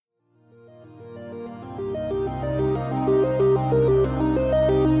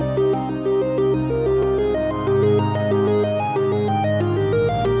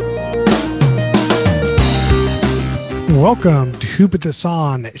Welcome to Who Put This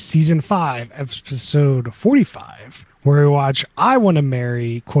On, Season 5, Episode 45, where we watch I Want to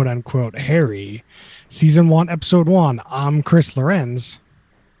Marry, quote unquote, Harry, Season 1, Episode 1. I'm Chris Lorenz.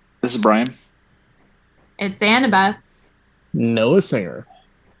 This is Brian. It's Annabeth. Noah Singer.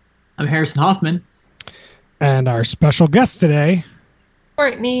 I'm Harrison Hoffman. And our special guest today,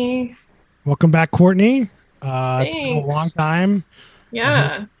 Courtney. Welcome back, Courtney. It's been a long time.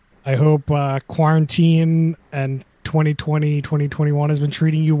 Yeah. I hope quarantine and 2020, 2021 has been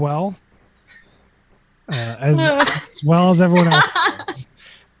treating you well. As well as everyone else does.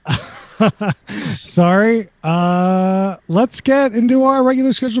 Sorry. Let's get into our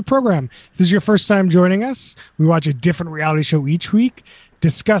regular scheduled program. If this is your first time joining us, we watch a different reality show each week,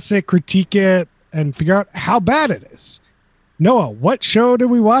 discuss it, critique it, and figure out how bad it is. Noah, what show did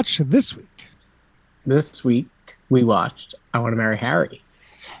we watch this week? This week, we watched I Want to Marry Harry.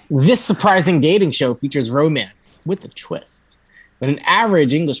 This surprising dating show features romance with a twist. When an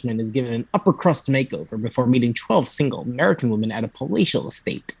average Englishman is given an upper crust makeover before meeting 12 single American women at a palatial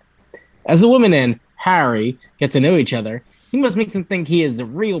estate. As the woman and Harry get to know each other, he must make them think he is the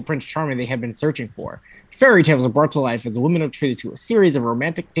real Prince Charming they have been searching for. Fairy tales are brought to life as the women are treated to a series of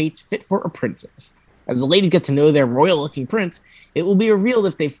romantic dates fit for a princess. As the ladies get to know their royal-looking prince, it will be revealed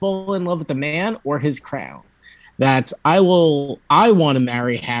if they fall in love with the man or his crown. That I Want to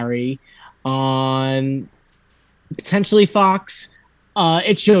Marry Harry on potentially Fox.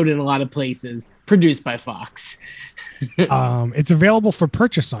 It showed in a lot of places, produced by Fox. It's available for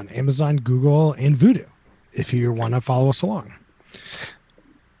purchase on Amazon, Google, and Vudu if you want to follow us along.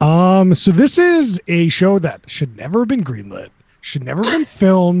 So this is a show that should never have been greenlit, should never have been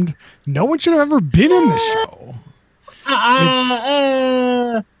filmed. No one should have ever been in this show.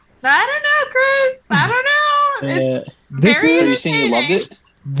 I don't know, Chris. I don't know. This Are you is saying you loved it?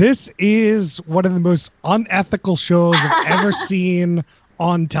 This is one of the most unethical shows I've ever seen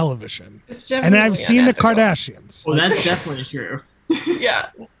on television. And I've seen the Kardashians. Well, that's definitely true. Yeah.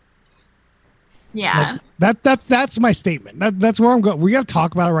 Yeah. That's my statement. That's where I'm going. We got to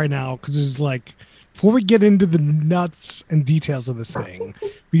talk about it right now because there's like, before we get into the nuts and details of this thing,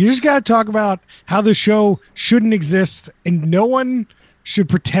 we just got to talk about how the show shouldn't exist and no one should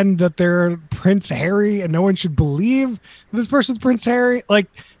pretend that they're Prince Harry and no one should believe this person's Prince Harry. Like,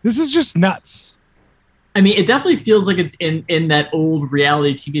 this is just nuts. I mean, it definitely feels like it's in that old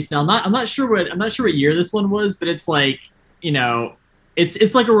reality TV style. I'm not sure what year this one was, but it's like, you know,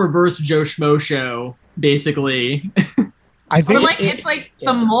 it's like a reverse Joe Schmo show, basically. I think Or like it's like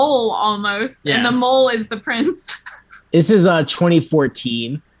the mole almost, and the mole is the prince. This is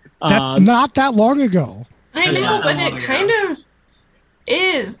 2014. That's not that long ago. I know, but it kind of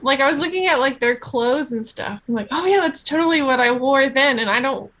is. Like, I was looking at like their clothes and stuff. I'm like, oh yeah, that's totally what I wore then, and I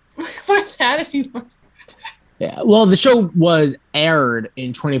don't wear that anymore. Yeah, well, the show was aired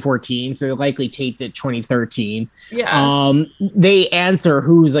in 2014, so they likely taped it 2013. Yeah. They answer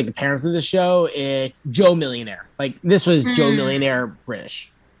who's like the parents of the show. It's Joe Millionaire. Like, this was Joe Millionaire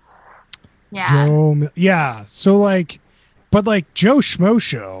British. Yeah. So like, but like Joe Schmo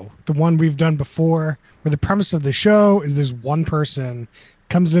Show, the one we've done before, where the premise of the show is there's one person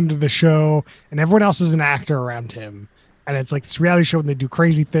comes into the show and everyone else is an actor around him. And it's like this reality show and they do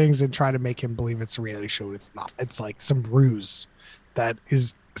crazy things and try to make him believe it's a reality show. It's not. It's like some ruse that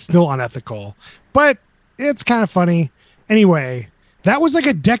is still unethical, but it's kind of funny. Anyway, that was like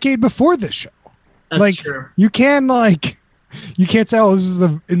a decade before this show. That's like, true. you can't say, oh, this is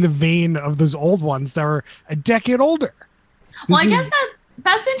in the vein of those old ones that were a decade older. Well, I guess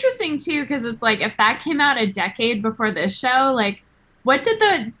that's interesting too, because it's like if that came out a decade before this show, like what did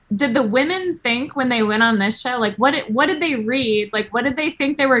the women think when they went on this show? Like what did they read? Like what did they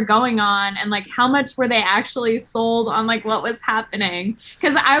think they were going on? And like how much were they actually sold on like what was happening?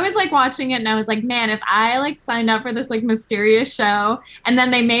 Because I was like watching it and I was like, man, if I like signed up for this like mysterious show and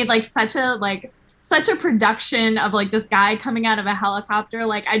then they made like such a production of like this guy coming out of a helicopter,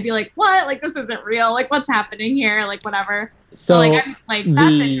 like I'd be like, what? Like this isn't real. Like what's happening here? Like whatever. So like I'm like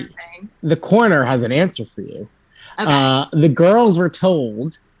that's interesting. The corner has an answer for you. Okay. The girls were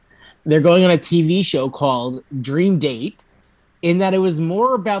told they're going on a TV show called Dream Date, in that it was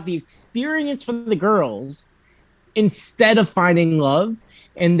more about the experience for the girls instead of finding love,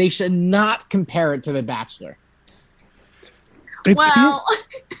 and they should not compare it to The Bachelor. Wait,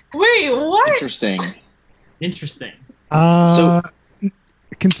 what? Interesting.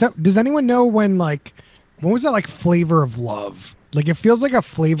 Does anyone know when was that like Flavor of Love? Like it feels like a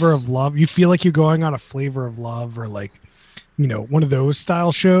Flavor of Love. You feel like you're going on a Flavor of Love or like, you know, one of those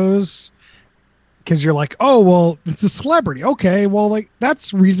style shows. Because you're like, oh, well, it's a celebrity. Okay, well, like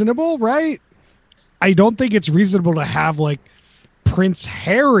that's reasonable, right? I don't think it's reasonable to have like Prince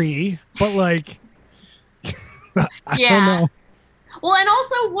Harry, but like, I don't know. Well, and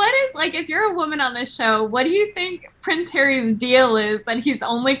also, what is like if you're a woman on this show, what do you think Prince Harry's deal is that he's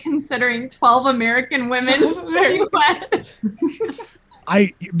only considering 12 American women in the US?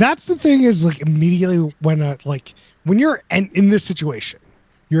 That's the thing is like immediately when you're in this situation,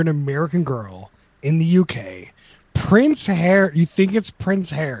 you're an American girl in the UK, Prince Harry, you think it's Prince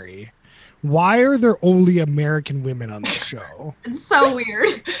Harry. Why are there only American women on this show? It's so weird.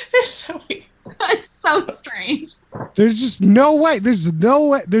 It's so weird. It's so strange. There's just no way. There's no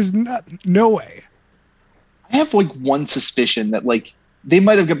way. There's no way. I have like one suspicion that like they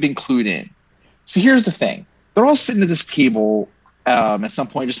might have been clued in. So here's the thing: they're all sitting at this table at some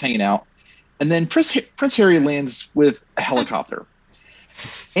point, just hanging out, and then Prince Harry lands with a helicopter,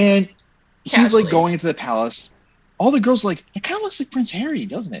 and he's like going into the palace. All the girls are like, it kind of looks like Prince Harry,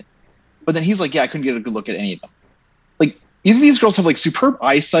 doesn't it? But then he's like, yeah, I couldn't get a good look at any of them. Like, either these girls have like superb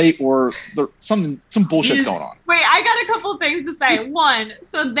eyesight or some bullshit's going on. Wait, I got a couple things to say. One,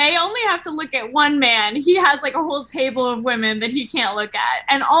 so they only have to look at one man. He has like a whole table of women that he can't look at.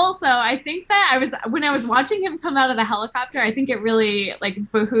 And also, I think that when I was watching him come out of the helicopter, I think it really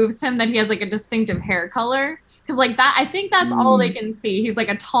like behooves him that he has like a distinctive hair color. Because like that, I think that's all they can see. He's like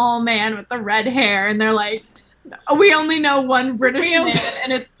a tall man with the red hair, and they're like, we only know one British man,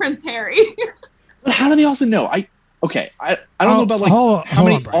 and it's Prince Harry. But how do they also know? I don't know about like how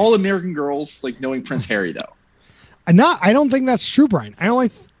many all American girls like knowing Prince Harry though. I don't think that's true, Brian. I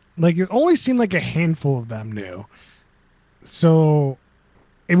only like it only seemed like a handful of them knew. So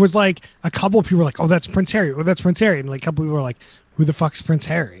it was like a couple of people were like, "Oh, that's Prince Harry. Oh, that's Prince Harry," and like a couple of people were like, "Who the fuck's Prince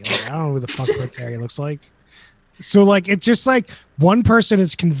Harry?" Like, I don't know who the fuck Prince Harry looks like. So like it's just like one person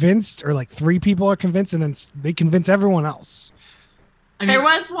is convinced, or like three people are convinced, and then they convince everyone else. There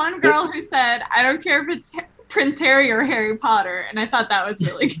was one girl who said, "I don't care if it's Prince Harry or Harry Potter," and I thought that was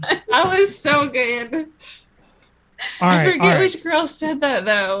really good. That was so good. I forget which girl said that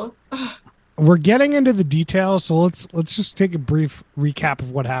though. We're getting into the details, so let's just take a brief recap of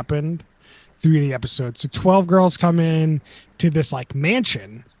what happened through the episode. So 12 girls come in to this like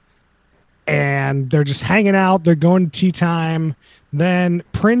mansion, and they're just hanging out. They're going to tea time. Then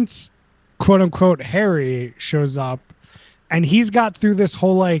Prince, quote unquote, Harry shows up, and he's got through this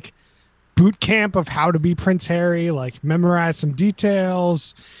whole like boot camp of how to be Prince Harry, like memorize some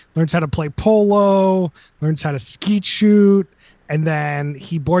details, learns how to play polo, learns how to skeet shoot, and then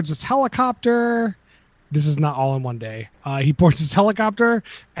he boards this helicopter. This is not all in one day. He boards his helicopter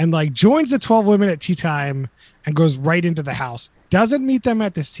and like joins the 12 women at tea time and goes right into the house. Doesn't meet them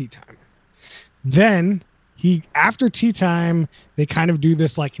at this tea time. Then after tea time, they kind of do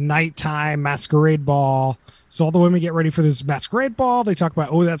this like nighttime masquerade ball. So all the women get ready for this masquerade ball. They talk about,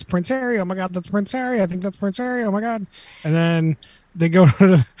 oh, that's Prince Harry. Oh my God, that's Prince Harry. I think that's Prince Harry. Oh my God. And then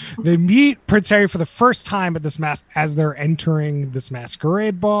they meet Prince Harry for the first time at this as they're entering this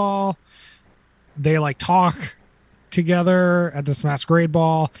masquerade ball. They like talk together at this masquerade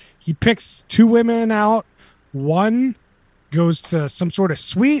ball. He picks two women out. One goes to some sort of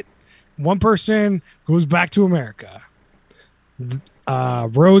suite. One person goes back to America.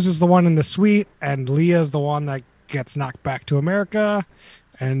 Rose is the one in the suite, and Leah is the one that gets knocked back to America.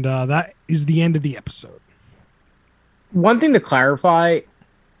 And that is the end of the episode. One thing to clarify,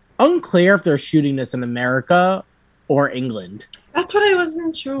 unclear if they're shooting this in America or England. That's what I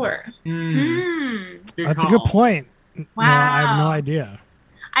wasn't sure. That's a good point. Wow. No, I have no idea.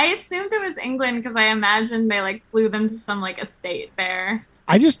 I assumed it was England because I imagined they like flew them to some like estate there.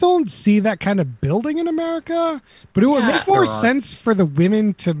 I just don't see that kind of building in America, but it would make more sense for the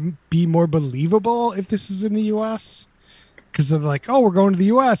women to be more believable if this is in the U.S. Because they're like, oh, we're going to the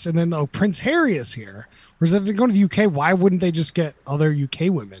U.S. and then, oh, Prince Harry is here. Whereas if they're going to the U.K., why wouldn't they just get other U.K.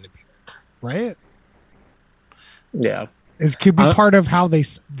 women to be there, right? Yeah. It could be part of how they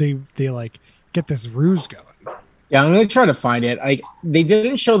like get this ruse going. Yeah, I'm gonna try to find it. They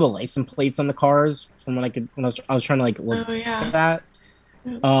didn't show the license plates on the cars from when I was trying to like look at that.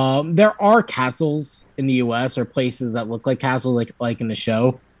 There are castles in the U.S. or places that look like castles, like in the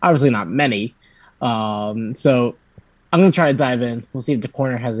show. Obviously, not many. So I'm gonna try to dive in. We'll see if the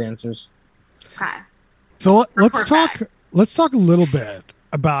corner has answers. Okay. So let's talk a little bit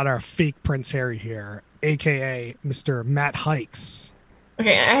about our fake Prince Harry here, aka Mr. Matt Hikes.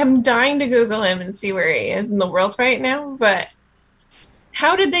 Okay, I am dying to Google him and see where he is in the world right now. But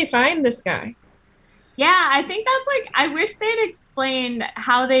how did they find this guy? Yeah, I think that's like, I wish they'd explained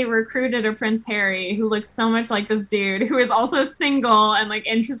how they recruited a Prince Harry who looks so much like this dude, who is also single and like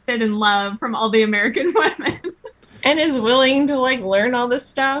interested in love from all the American women. And is willing to like learn all this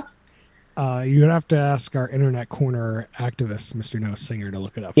stuff. You'd have to ask our internet corner activist, Mr. Noah Singer, to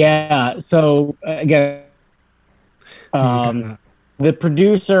look it up. Yeah. So again, the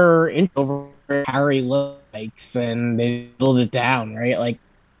producer over Harry likes, and they build it down, right? Like,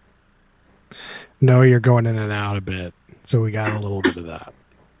 no, you're going in and out a bit, so we got a little bit of that,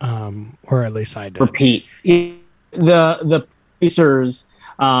 or at least I did. Repeat. The producers,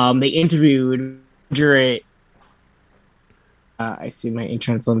 they interviewed Margaret. I see my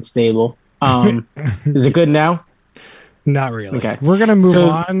internet's unstable. Is it good now? Not really. Okay. We're gonna move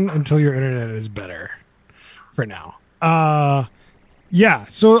on until your internet is better. For now. Yeah.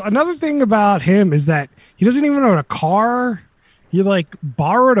 So another thing about him is that he doesn't even own a car. He like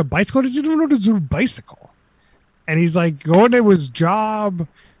borrowed a bicycle. He doesn't even know how to do a bicycle. And he's like going to his job,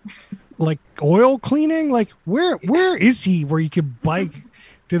 like oil cleaning. Like where is he where you could bike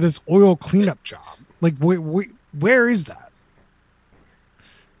to this oil cleanup job? Like where is that?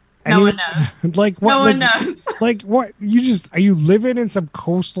 No one knows. Like what? No one knows. Like what? Are you living in some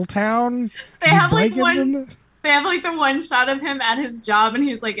coastal town? They have like the one shot of him at his job, and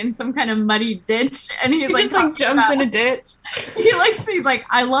he's like in some kind of muddy ditch, and he just like jumps in a ditch. He's like,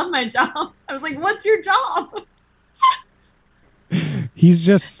 I love my job. I was like, what's your job? He's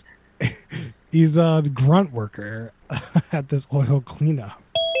the grunt worker at this oil cleanup.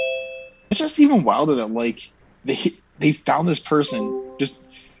 It's just even wilder that like they found this person.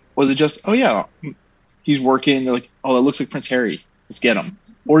 Was it just, oh yeah, he's working, they're like, oh, that looks like Prince Harry, let's get him?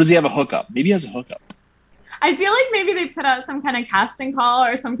 Or does he have a hookup? Maybe he has a hookup. I feel like maybe they put out some kind of casting call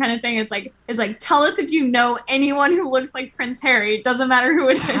or some kind of thing. It's like tell us if you know anyone who looks like Prince Harry. It doesn't matter who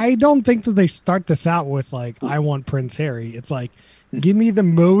it is. I don't think that they start this out with like, I want Prince Harry. It's like, give me the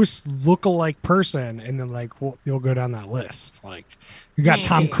most lookalike person, and then like you'll go down that list. Like you got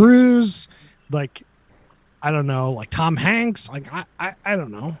Tom Cruise, like I don't know, like Tom Hanks. Like I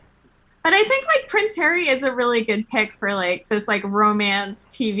don't know. But I think like Prince Harry is a really good pick for like this like romance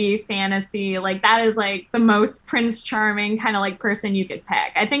TV fantasy. Like that is like the most Prince Charming kind of like person you could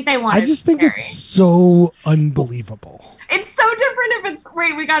pick. I think they want. I just think it's so unbelievable. It's so different if it's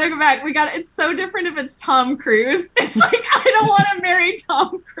we gotta go back. It's so different if it's Tom Cruise. It's like I don't want to marry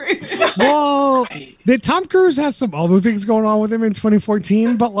Tom Cruise. Well, Tom Cruise has some other things going on with him in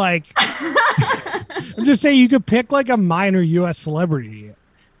 2014, but like I'm just saying you could pick like a minor US celebrity.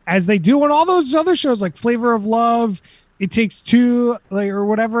 As they do on all those other shows like Flavor of Love, It Takes Two, like or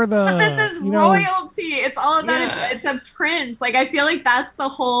whatever. But this is royalty. It's all about it's a prince. Like I feel like that's the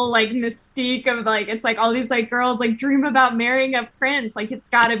whole like mystique of like it's like all these like girls like dream about marrying a prince. Like it's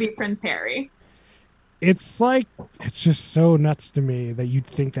got to be Prince Harry. It's like it's just so nuts to me that you'd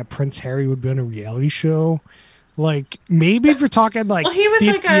think that Prince Harry would be on a reality show. Like maybe if you're talking like, well, he was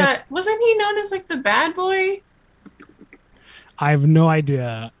wasn't he known as like the bad boy? I have no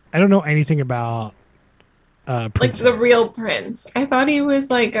idea. I don't know anything about Prince like the real prince. I thought he was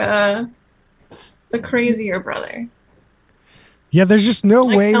like the crazier brother. Yeah, there's just no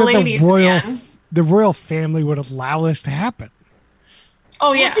like way that the royal family would allow this to happen.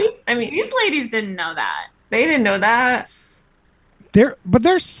 Oh yeah, I mean these ladies didn't know that. They didn't know that.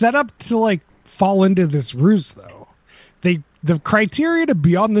 They're set up to like fall into this ruse though. The criteria to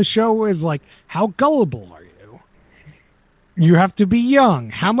be on the show is like how gullible are you? You have to be young.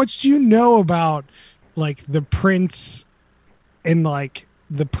 How much do you know about like the prince and like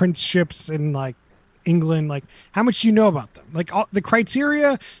the princeships in like England? Like how much do you know about them? Like the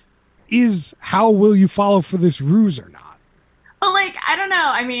criteria is how will you follow for this ruse or not? But like, I don't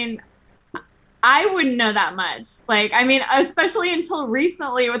know. I mean, I wouldn't know that much. Like, I mean, especially until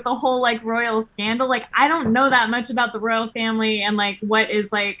recently with the whole like royal scandal, like I don't know that much about the royal family and like what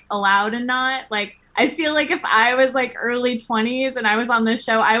is like allowed and not. Like, I feel like if I was like early 20s and I was on this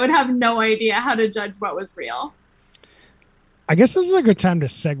show, I would have no idea how to judge what was real. I guess this is a good time to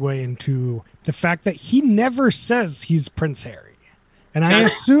segue into the fact that he never says he's Prince Harry. And I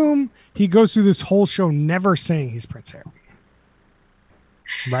assume he goes through this whole show never saying he's Prince Harry.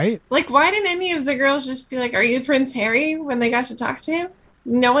 Right? Like, why didn't any of the girls just be like, "Are you Prince Harry?" when they got to talk to him?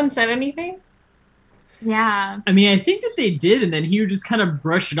 No one said anything. Yeah. I mean, I think that they did, and then he would just kind of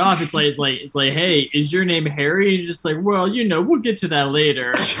brush it off. It's like, hey, is your name Harry? And he's just like, well, we'll get to that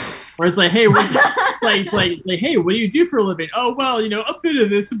later. Or it's like, hey, it's like, hey, what do you do for a living? Oh, well, a bit of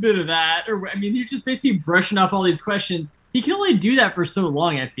this, a bit of that. Or I mean, you're just basically brushing off all these questions. He can only do that for so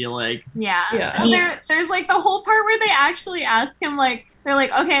long, I feel like. Yeah. There's like the whole part where they actually ask him, like, they're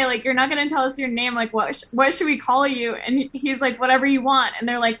like, okay, like, you're not going to tell us your name. Like, what should we call you? And he's like, whatever you want. And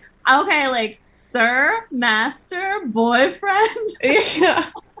they're like, okay, like, sir, master, boyfriend. Yeah.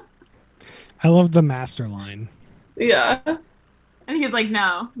 I love the master line. Yeah. And And he's like,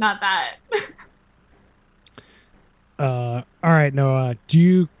 no, not that. All right, Noah.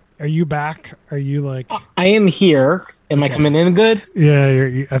 Are you back? Are you like? I am here. Am I coming in good?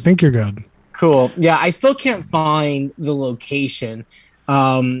 Yeah, I think you're good. Cool. Yeah, I still can't find the location.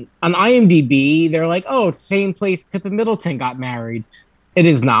 On IMDb, they're like, oh, it's the same place Pippa Middleton got married. It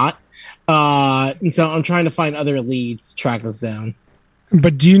is not. And so I'm trying to find other leads to track this down.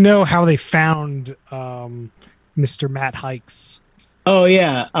 But do you know how they found Mr. Matt Hikes? Oh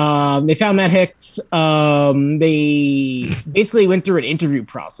yeah, they found Matt Hicks. They basically went through an interview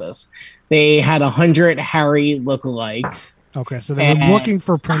process. They had 100 Harry lookalikes. Okay, so they were looking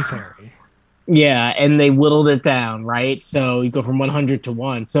for Prince Harry. Yeah, and they whittled it down, right? So you go from 100 to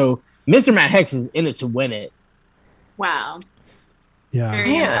 1. So Mr. Matt Hicks is in it to win it. Wow. Yeah,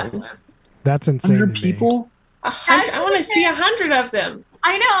 Very impressive. that's insane. 100 people? 100. I want to see 100 of them.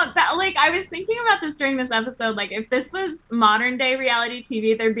 I know that, like, I was thinking about this during this episode. Like, if this was modern day reality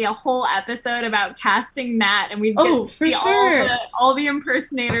TV, thered be a whole episode about casting Matt, and we'd get to see all the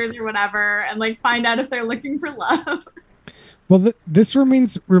impersonators or whatever, and like find out if they're looking for love. Well, this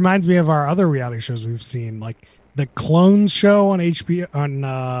reminds me of our other reality shows we've seen, like the Clones show on HBO on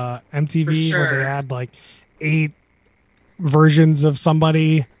MTV, where they had like 8 versions of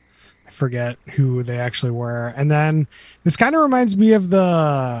somebody. Forget who they actually were. And then this kind of reminds me of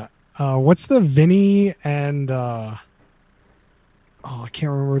the what's the Vinny and I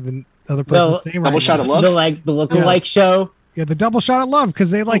can't remember the other person's name. Double Shot of Love? The lookalike show. Yeah, the Double Shot of Love, because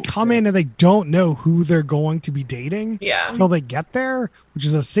they like come in and they don't know who they're going to be dating until they get there, which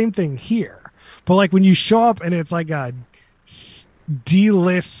is the same thing here. But like when you show up and it's like a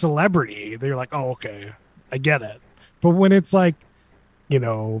D-list celebrity, they're like, oh, okay, I get it. But when it's like, you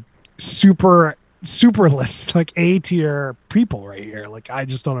know, super list, like A tier people right here, like I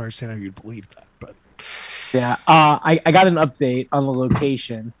just don't understand how you'd believe that. But yeah, I got an update on the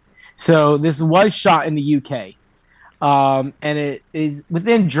location. So this was shot in the UK, and it is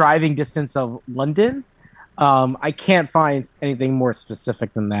within driving distance of London. I can't find anything more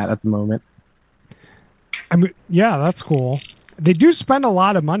specific than that at the moment. I mean, yeah, that's cool. They do spend a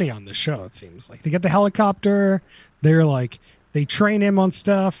lot of money on the show. It seems like they get the helicopter. They're like, they train him on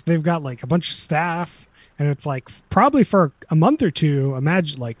stuff. They've got like a bunch of staff, and it's like probably for a month or two.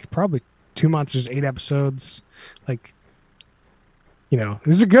 Imagine like probably 2 months. There's 8 episodes. Like, you know,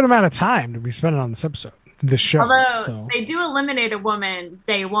 there's a good amount of time to be spending on this episode, this show. Although they do eliminate a woman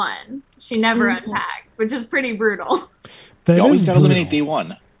day 1. She never unpacks, which is pretty brutal. You always got to eliminate day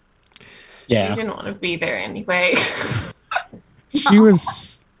 1. Yeah. She didn't want to be there anyway. She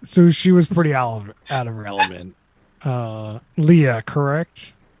was pretty out of her element. Leah,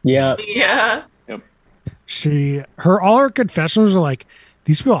 correct? Yeah. Yeah. Yep. All her confessionals are like,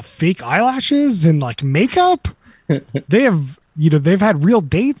 these people have fake eyelashes and like makeup. They've had real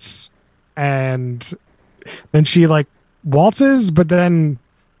dates, and then she like waltzes, but then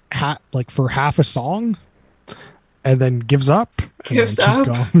like for half a song, and then gives up. Gives up.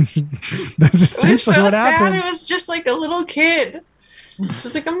 That's essentially what happened. It was just like a little kid.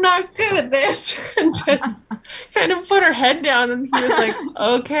 She's like, I'm not good at this, and just kind of put her head down. And he was like,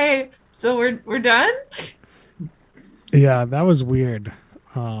 okay, so we're done. Yeah, that was weird.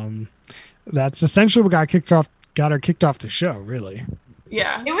 That's essentially what got her kicked off the show, really.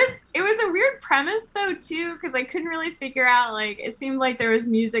 Yeah. It was a weird premise though too, because I couldn't really figure out, like, it seemed like there was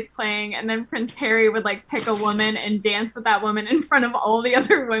music playing and then Prince Harry would like pick a woman and dance with that woman in front of all the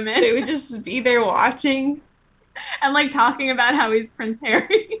other women. They would just be there watching and like talking about how he's Prince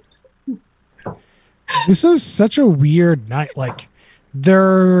Harry. This was such a weird night. Like,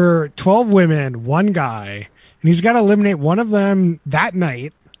 there are 12 women, 1 guy, and he's got to eliminate one of them that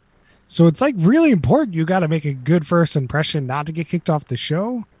night. So it's like really important. You got to make a good first impression not to get kicked off the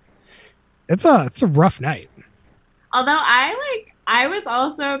show. It's a rough night. Although I was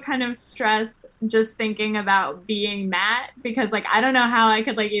also kind of stressed just thinking about being Matt, because like I don't know how I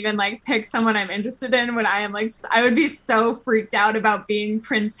could like even like pick someone I'm interested in when I am like, I would be so freaked out about being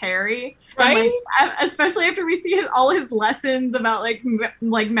Prince Harry, right? And, like, especially after we see all his lessons about like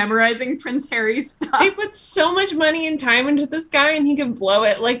memorizing Prince Harry stuff. They put so much money and time into this guy, and he could blow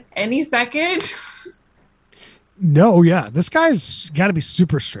it like any second. No, yeah, this guy's got to be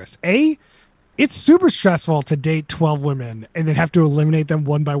super stressed. It's super stressful to date 12 women and then have to eliminate them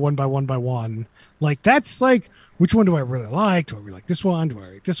one by one. Like, that's like, which one do I really like? Do I really like this one? Do I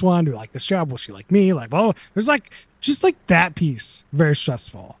like this one? Do I like this job? Will she like me? Like, oh, there's like, just like that piece, very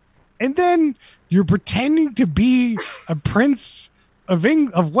stressful. And then you're pretending to be a prince of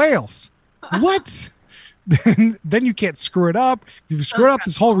Wales. What? Then you can't screw it up. If you screw it up,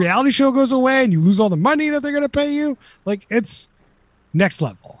 this whole reality show goes away and you lose all the money that they're going to pay you. Like, it's next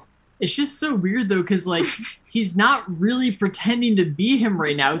level. It's just so weird though, because like he's not really pretending to be him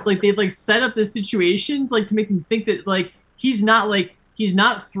right now. It's like they've like set up this situation like to make him think that like he's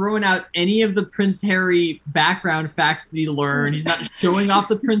not throwing out any of the Prince Harry background facts that he learned. He's not showing off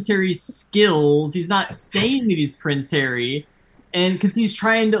the Prince Harry skills. He's not saying that he's Prince Harry, and because he's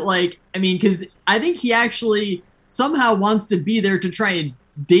trying to like, I mean, because I think he actually somehow wants to be there to try and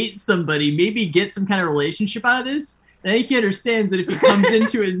date somebody, maybe get some kind of relationship out of this. I think he understands that if he comes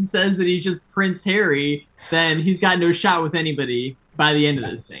into it and says that he's just Prince Harry, then he's got no shot with anybody by the end of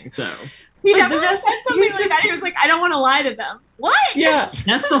this thing. So He Like, definitely said something like that. He was like, I don't want to lie to them. What? Yeah.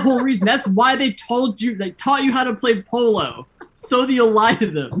 that's the whole reason. That's why they taught you how to play polo, so that you'll lie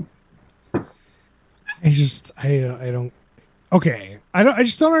to them. I don't. Okay, I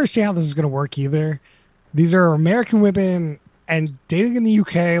just don't understand how this is going to work either. These are American women and dating in the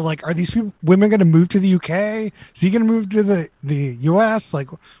UK. Like, are these women going to move to the UK? Is he going to move to the US? Like,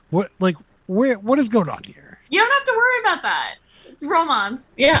 what? Like, what is going on here? You don't have to worry about that. It's romance.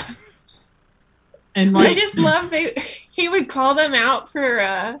 Yeah. And I like, just love he would call them out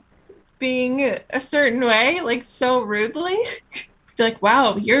for being a certain way, like so rudely. Be like,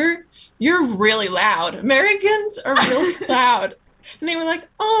 wow, you're really loud. Americans are really loud. And they were like,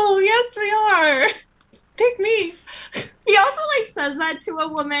 oh, yes, we are. Pick me. He also like says that to a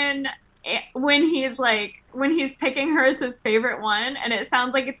woman when he's picking her as his favorite one, and it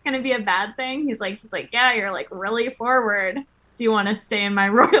sounds like it's gonna be a bad thing. He's like, yeah, you're like really forward. Do you want to stay in my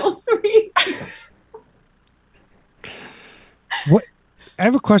royal suite? What? I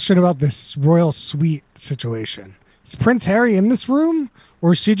have a question about this royal suite situation. Is Prince Harry in this room,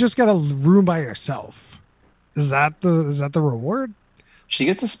 or is she just got a room by herself? Is that the reward? She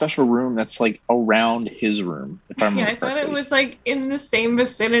gets a special room that's like around his room. If I remember I thought it correctly. was like in the same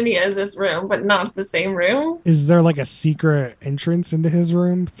vicinity as this room, but not the same room. Is there like a secret entrance into his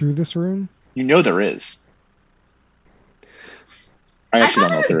room through this room? You know there is. I actually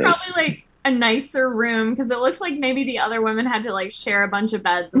don't know thought if it there was is. probably like a nicer room because it looks like maybe the other women had to like share a bunch of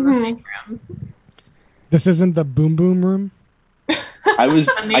beds in the same rooms. This isn't the boom boom room. I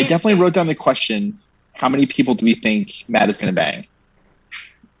Amazing. definitely wrote down the question: how many people do we think Matt is going to bang?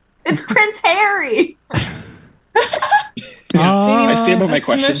 It's Prince Harry. I stand by my A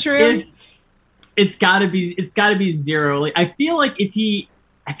question. smush room? it's gotta be zero. Like I feel like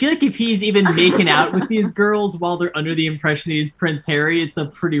if he's even making out with these girls while they're under the impression that he's Prince Harry, it's a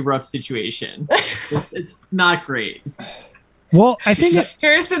pretty rough situation. It's not great. Well, I think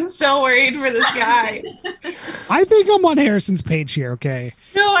Harrison's so worried for this guy. I'm on Harrison's page here. Okay.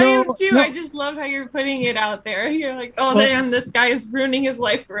 No, I am So, too. no. I just love how you're putting it out there. You're like, oh, Well- damn, this guy is ruining his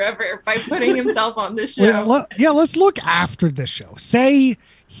life forever by putting himself on this show. Let's look after this show. Say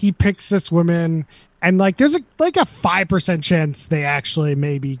he picks this woman, and like there's a 5% chance they actually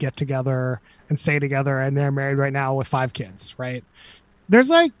maybe get together and stay together, and they're married right now with 5 kids. Right? There's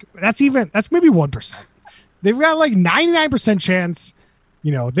that's maybe 1%. They've got like 99% chance.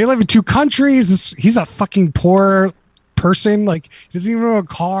 You know, they live in 2 countries. He's a fucking poor person. Like, he doesn't even have a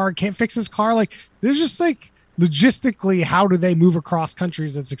car, can't fix his car. Like, there's just like logistically, how do they move across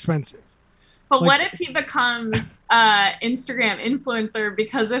countries that's expensive? But Like- what if he becomes Instagram influencer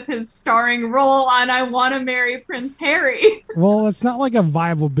because of his starring role on I Want to Marry Prince Harry? Well, it's not like a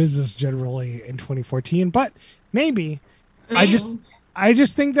viable business generally in 2014, but maybe. I just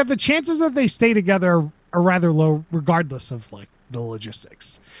think that the chances that they stay together are rather low, regardless of like the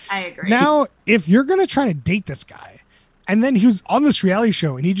logistics. I agree. Now, if you're gonna try to date this guy, and then he was on this reality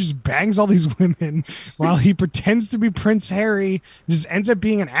show and he just bangs all these women while he pretends to be Prince Harry, just ends up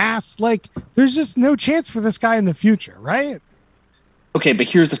being an ass, like there's just no chance for this guy in the future, right? Okay, but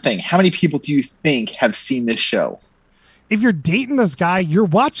here's the thing: how many people do you think have seen this show? If you're dating this guy, you're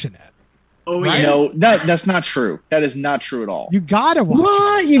watching it. Oh Right? yeah. No, that's not true. That is not true at all. You gotta watch it.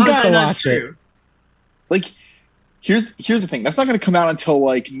 What? You How is gotta that not watch it. true? Like, here's the thing: that's not going to come out until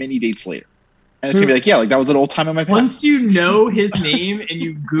like many dates later, and it's So- gonna be like, yeah, like that was an old time in my past. Once you know his name and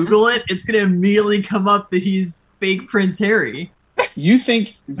you Google it, it's gonna immediately come up that he's fake Prince Harry. You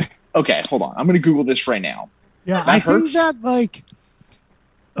think? Okay, hold on. I'm going to Google this right now. Yeah, That I think hurts. that like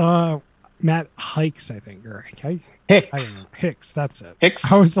Matt Hikes, I think, or I don't Hicks. know. Hicks, that's it.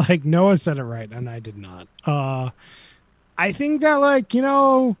 Hicks. I was like, Noah said it right, and I did not. I think that like, you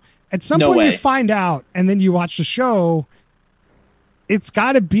know, at some No point way. you find out and then you watch the show, it's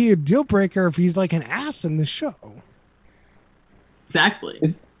gotta be a deal breaker if he's like an ass in the show.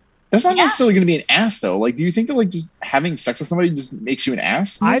 Exactly. That's not Yeah. necessarily going to be an ass, though. Like, do you think that like just having sex with somebody just makes you an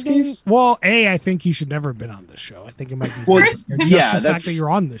ass? In I this think case? well, I think he should never have been on this show. I think it might be Well, just yeah, the fact that's- that you're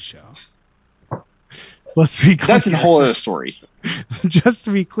on this show. Let's be clear. That's a whole other story. Just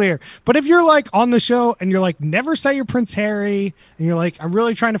to be clear. But if you're like on the show and you're like, never say you're Prince Harry, and you're like, I'm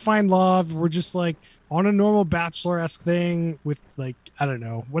really trying to find love, we're just like on a normal Bachelor-esque thing with like, I don't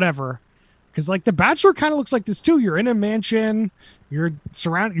know, whatever. Because like The Bachelor kind of looks like this too. You're in a mansion, you're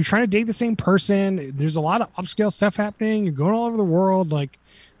surrounded, you're trying to date the same person. There's a lot of upscale stuff happening. You're going all over the world. Like,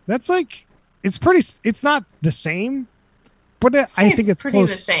 that's like, it's not the same, but I think it's pretty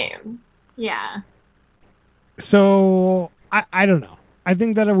close. the same. Yeah. So I don't know. I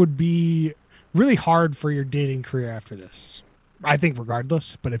think that it would be really hard for your dating career after this. I think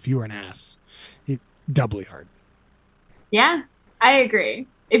regardless, but if you were an ass, doubly hard. Yeah, I agree.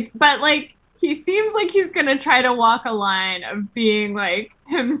 But like, he seems like he's gonna try to walk a line of being like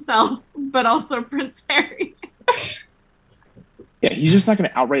himself, but also Prince Harry. Yeah, he's just not going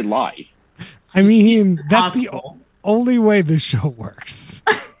to outright lie. I mean, that's the Impossible. only way this show works.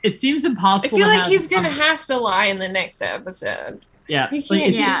 It seems I impossible. feel to like have- he's gonna have to lie in the next episode. Yeah, He like,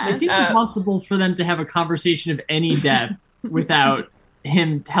 can't Yeah. keep it this seems up. impossible for them to have a conversation of any depth without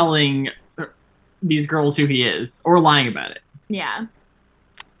him telling these girls who he is or lying about it. Yeah.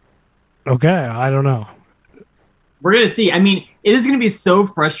 Okay, I don't know. We're gonna see. I mean, it is gonna be so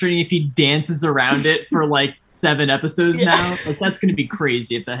frustrating if he dances around it for like 7 episodes Yeah. now. Like that's gonna be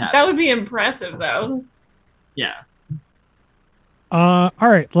crazy if that happens. That would be impressive, though. Yeah. All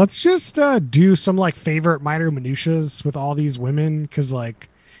right, let's just do some like favorite minor minutiaes with all these women because like,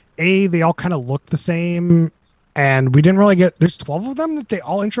 they all kind of look the same, and we didn't really get. There's 12 of them that they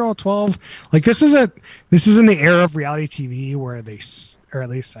all intro all 12. Like this is in the era of reality TV where or at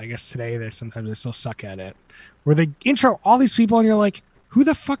least I guess today they still suck at it, where they intro all these people and you're like, who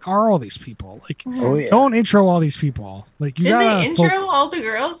the fuck are all these people? Like, Oh yeah. don't intro all these people. Like you Did gotta they intro all the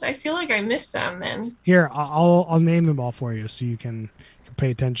girls? I feel like I missed them then. Here, I'll name them all for you so you can pay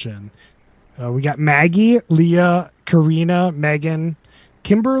attention. We got Maggie, Leah, Karina, Megan,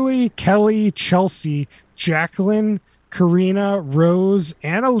 Kimberly, Kelly, Chelsea, Jacqueline, Karina, Rose,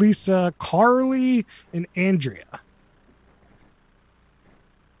 Annalisa, Carly, and Andrea.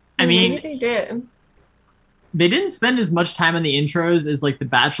 I mean, Maybe they did. they didn't spend as much time on the intros as like The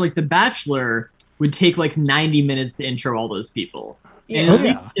Bachelor. Like The Bachelor would take like 90 minutes to intro all those people. And, Yeah. Oh,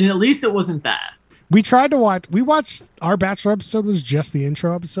 yeah. and at least it wasn't that. We watched our Bachelor episode was just the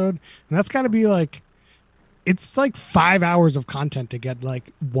intro episode, and that's got to be like, it's like 5 hours of content to get like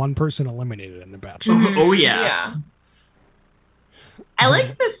one person eliminated in the Bachelor. Mhm. Oh yeah. Yeah. I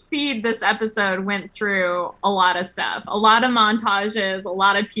liked the speed this episode went through a lot of stuff, a lot of montages, a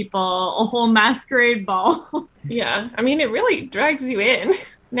lot of people, a whole masquerade ball. Yeah. I mean, it really drags you in.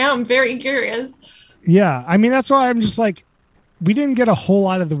 Now I'm very curious. Yeah, I mean that's why I'm just like, we didn't get a whole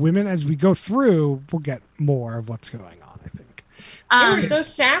lot of the women. As we go through, we'll get more of what's going on, I think. They were so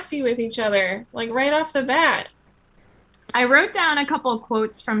sassy with each other, like right off the bat. I wrote down a couple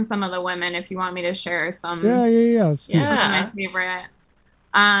quotes from some of the women if you want me to share some. Yeah. Let's do it. Yeah. My favorite.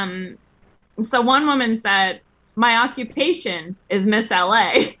 So one woman said, "My occupation is Miss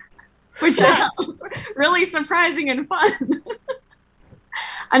LA," which is really surprising and fun.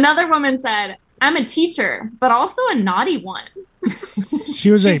 Another woman said, "I'm a teacher, but also a naughty one." She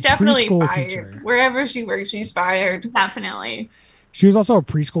was She's a definitely preschool fired. teacher. Wherever she works, she's fired. Definitely. She was also a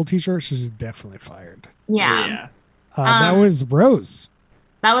preschool teacher. She's definitely fired. Yeah. That was Rose,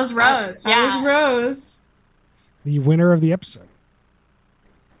 That was Rose. That yeah. was Rose. the winner of the episode.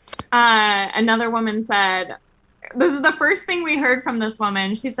 Another woman said, this is the first thing we heard from this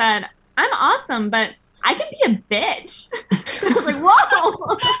woman. She said, "I'm awesome, but I can be a bitch." I was like,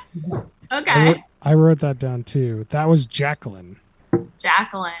 whoa. Okay. I wrote that down too. That was Jacqueline.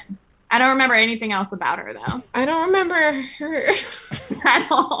 Jacqueline. I don't remember anything else about her, though, I don't remember her. at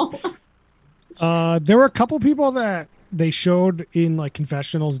all. There were a couple people that they showed in like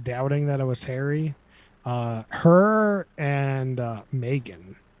confessionals doubting that it was Harry. Her and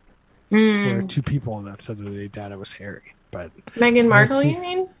Megan were Mm. two people that said that they doubt it was Harry. But Meghan Markle, see. you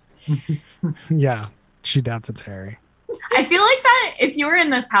mean? yeah, she doubts it's Harry. I feel like that if you were in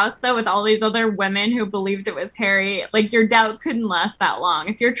this house, though, with all these other women who believed it was Harry, like your doubt couldn't last that long.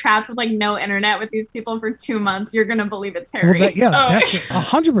 If you're trapped with like no internet with these people for 2 months, you're going to believe it's Harry. Well, yeah, Oh. that's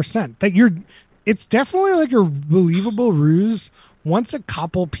 100%. It's definitely like a believable ruse. Once a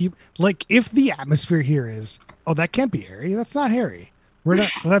couple people, like if the atmosphere here is, oh, that can't be Harry. That's not Harry.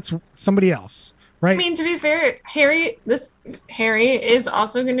 That's somebody else, right? I mean, to be fair, Harry is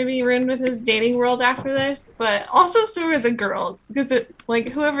also going to be ruined with his dating world after this, but also so are the girls because like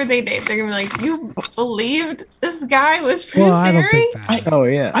whoever they date, they're gonna be like, "You believed this guy was Prince well, I don't Harry?" think that. Oh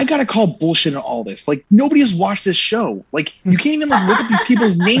yeah. I gotta call bullshit on all this. Like nobody has watched this show. Like you can't even like look at these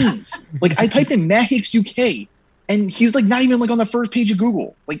people's names. Like I typed in Matt Hicks UK, and he's like not even like on the first page of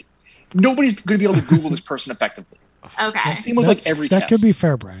Google. Like nobody's going to be able to Google this person effectively. Okay. Same with like every that cast. could be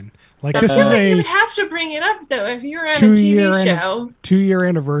fair, Brian. Like I this I feel is like you a would have to bring it up though if you're on a 2-year TV show. 2-year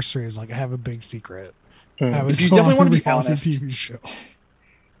anniversary is like I have a big secret. Hmm. I was If you so definitely on wanna a be reality honest. TV show.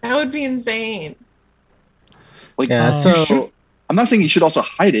 That would be insane. Like Yeah, so- you should- I'm not saying he should also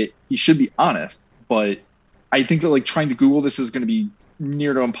hide it. He should be honest, but I think that like trying to Google this is going to be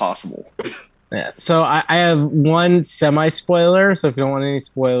near to impossible. Yeah. So I have one semi-spoiler. So if you don't want any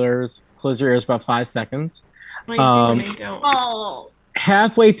spoilers, close your ears for about 5 seconds. I don't. Oh,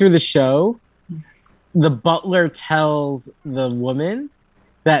 Halfway through the show, the butler tells the woman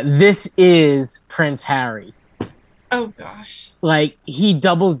that this is Prince Harry. Oh gosh. Like he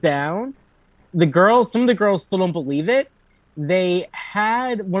doubles down. Some of the girls still don't believe it. They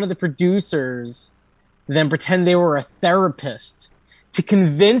had one of the producers then pretend they were a therapist to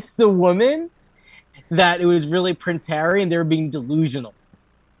convince the woman that it was really Prince Harry and they were being delusional.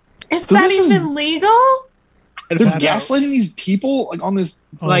 Is So that this is- even legal? I They're don't know. gaslighting these people like on this.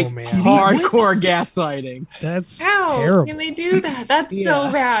 Oh Like man, hardcore gaslighting. that's How terrible. can they do that? That's so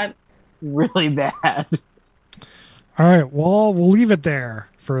Yeah. bad. Really bad. All right, well, we'll leave it there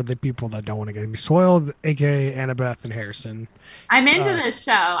for the people that don't want to get me spoiled, aka Annabeth and Harrison. I'm into Uh, this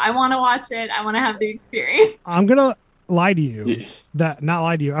show. I want to watch it. I want to have the experience. I'm gonna lie to you. Not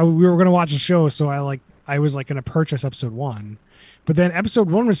lie to you. We were gonna watch the show, so I was like gonna purchase episode 1, but then episode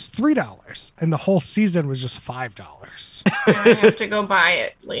 1 was $3, and the whole season was just $5. Now I have to go buy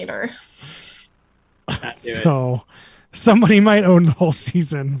it later. Not do it. So somebody might own the whole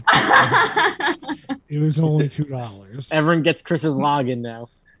season. It was only $2. Everyone gets Chris's login now.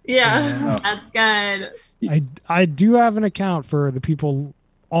 Yeah. That's good. I do have an account for the people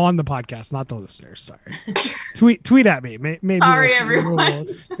on the podcast, not the listeners. Sorry. tweet at me. Maybe Sorry, maybe everyone.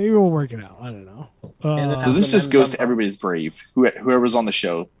 maybe we'll work it out. I don't know. So this just goes to everybody's grave. Whoever's on the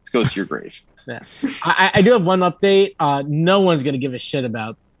show, this goes to your grave. I do have one update. No one's going to give a shit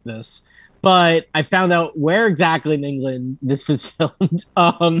about this, but I found out where exactly in England this was filmed.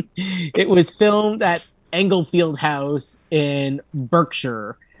 It was filmed at Englefield House in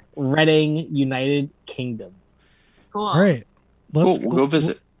Berkshire, Reading, United Kingdom. Cool. All right. Cool, we'll go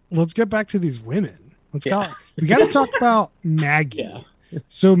visit. Let's get back to these women. We got to talk about Maggie. Yeah.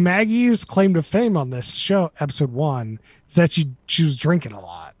 So Maggie's claim to fame on this show, episode 1, is that she was drinking a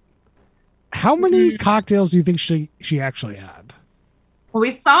lot. How many cocktails do you think she actually had? Well,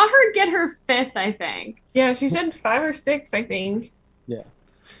 we saw her get her 5th, I think. Yeah, she said 5 or 6, I think.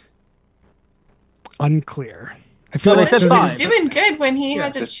 Unclear. I feel No, like they said She was 5. doing good when he Yeah,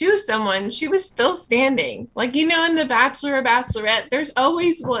 had to that's- choose someone. She was still standing. Like, you know, in The Bachelor or Bachelorette, there's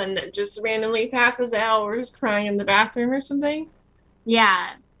always one that just randomly passes out or is crying in the bathroom or something.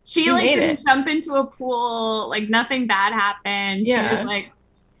 Yeah. She like made didn't it. jump into a pool. Like nothing bad happened. She Yeah. was like,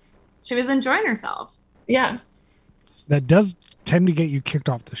 she was enjoying herself. Yeah. that does tend to get you kicked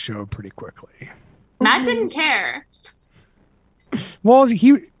off the show pretty quickly. Matt Mhm. didn't care. Well,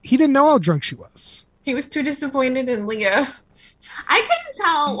 he didn't know how drunk she was. He was too disappointed in Leah. I couldn't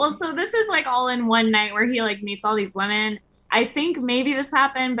tell. Well, so this is like all in one night where he like meets all these women. I think maybe this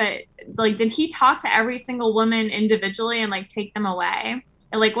happened, but like, did he talk to every single woman individually and like take them away?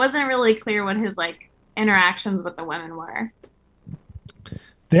 It like wasn't really clear what his like interactions with the women were.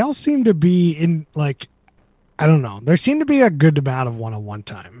 They all seem to be in like, I don't know. There seemed to be a good amount of one-on-one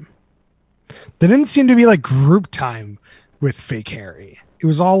time. There didn't seem to be like group time with fake Harry. It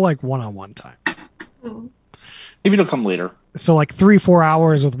was all like one-on-one time. Hmm. Maybe it'll come later. So like 3-4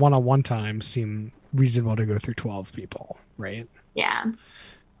 hours with one-on-one time seem reasonable to go through 12 people, right? Yeah.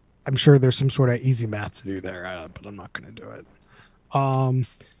 I'm sure there's some sort of easy math to do there, but I'm not going to do it.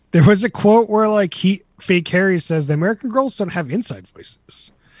 There was a quote where like fake Harry says the American girls don't have inside voices,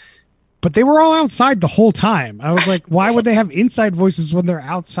 but they were all outside the whole time. I was like, why would they have inside voices when they're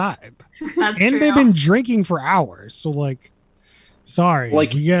outside? That's And true. they've been drinking for hours. So like, sorry,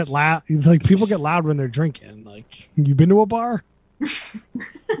 Like- you get loud. Like people get loud when they're drinking. Like, you been to a bar?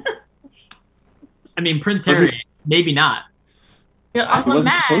 I mean, Prince Was Harry, maybe not. Yeah, He wasn't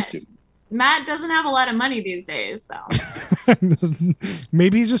Matt. supposed to. Matt doesn't have a lot of money these days, so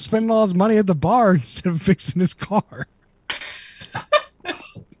Maybe he's just spending all his money at the bar instead of fixing his car.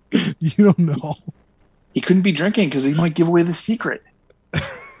 You don't know. He couldn't be drinking because he might give away the secret.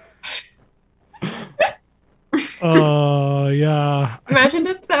 Yeah. Imagine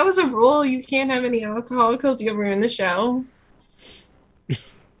if that was a rule. You can't have any alcohol because you'll ruin the show.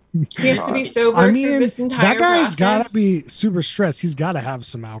 He has to be sober I through mean, this entire that guy's process. gotta be super stressed. He's gotta have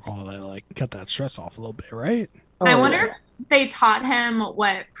some alcohol to like cut that stress off a little bit, right? I Oh, wonder yeah. if they taught him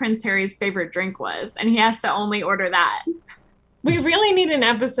what Prince Harry's favorite drink was, and he has to only order that. We really need an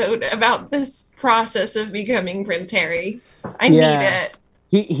episode about this process of becoming Prince Harry. I need it.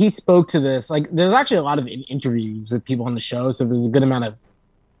 He spoke to this. Like, there's actually a lot of interviews with people on the show, so there's a good amount of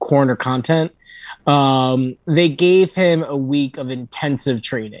corner content. They gave him a week of intensive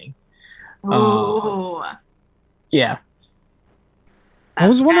training. Ooh. Yeah. I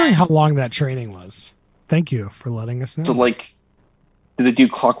was wondering how long that training was. Thank you for letting us know. So, like, did they do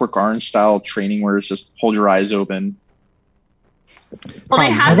Clockwork Orange style training where it's just hold your eyes open? Well, they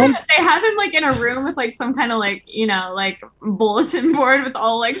have him like in a room with like some kind of like, you know, like bulletin board with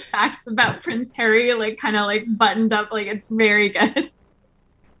all like facts about Prince Harry, like kind of like buttoned up. Like, it's very good.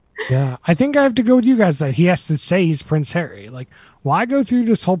 Yeah, I think I have to go with you guys that he has to say he's Prince Harry. Like, why go through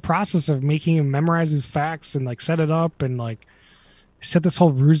this whole process of making him memorize his facts and like set it up and like set this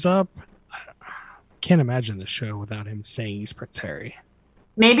whole ruse up? I can't imagine the show without him saying he's Prince Harry.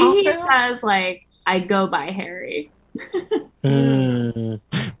 Maybe he Also- says like, I go by Harry.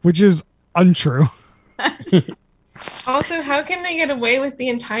 Which is untrue. Also, how can they get away with the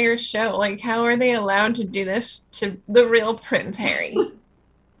entire show? Like, how are they allowed to do this to the real Prince Harry?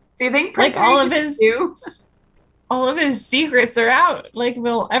 Do you think Prince Like, all Harry of could his- do? All of his secrets are out. Like,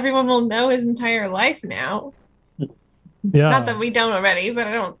 everyone will know his entire life now. Yeah. Not that we don't already, but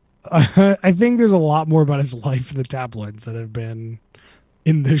I don't. I think there's a lot more about his life in the tabloids that have been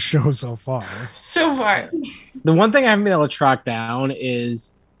in this show so far. So far. The one thing I haven't been able to track down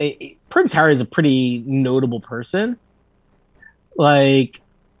is Prince Harry is a pretty notable person. Like,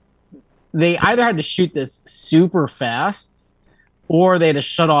 they either had to shoot this super fast or they had to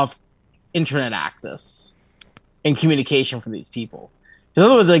shut off internet access and communication for these people. In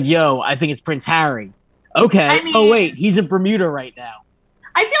other words, like, yo, I think it's Prince Harry. Okay. I mean- oh, wait, he's in Bermuda right now.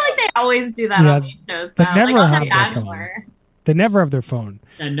 I feel like they always do that Yeah, on these shows, they though. never Like on have The their phone. Bachelor. They never have their phone.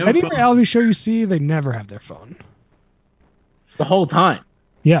 And no Any phone. reality show you see, they never have their phone. The whole time.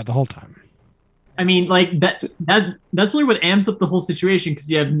 Yeah, the whole time. I mean, like that's really what amps up the whole situation because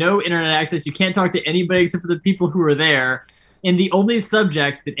you have no internet access. You can't talk to anybody except for the people who are there. And the only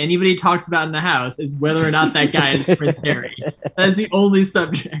subject that anybody talks about in the house is whether or not that guy is Prince Harry. That is the only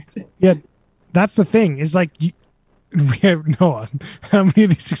subject. That's the thing. Is like we have Noah. How many of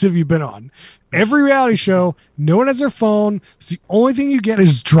these things have you been on? Every reality show, no one has their phone. So the only thing you get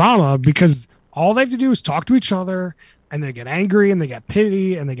is drama because all they have to do is talk to each other and they get angry and they get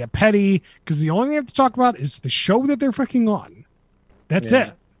pity and they get petty because the only thing they have to talk about is the show that they're fucking on. That's Yeah.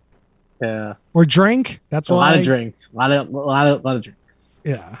 it. Yeah. Or drink. That's A why. lot of drinks. A lot of drinks.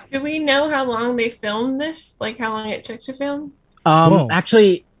 Yeah. Do we know how long they filmed this? Like, how long it took to film? Whoa.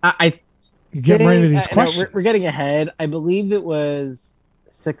 Actually, I You're getting right into these no, questions. we're getting ahead. I believe it was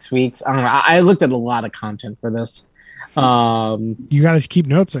 6 weeks. I don't know. I looked at a lot of content for this. You got to keep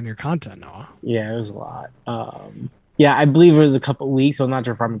notes on your content, Noah. Yeah, it was a lot. Yeah, I believe it was a couple of weeks. So I'm not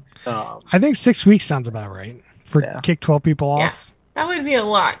sure if I'm. I think 6 weeks sounds about right for Yeah. kick 12 people Yeah. off. That would be a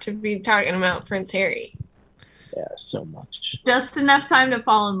lot to be talking about Prince Harry. Yeah, so much. Just enough time to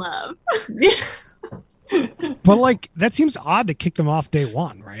fall in love. But like that seems odd to kick them off day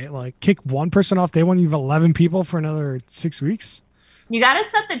one, right? Like kick one person off day one, you have 11 people for another 6 weeks. You got to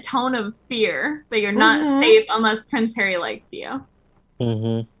set the tone of fear that you're not Mhm. safe unless Prince Harry likes you.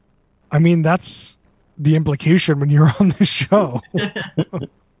 Mm-hmm. I mean, that's the implication when you're on the show.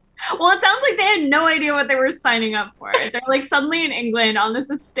 Well, it sounds like they had no idea what they were signing up for. They're like suddenly in England on this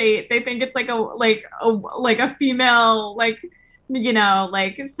estate. They think it's like a female like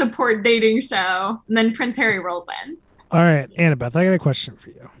support dating show, and then Prince Harry rolls in. All right, Annabeth, I got a question for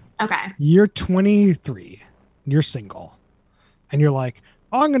you. Okay. You're 23, you're single, and you're like,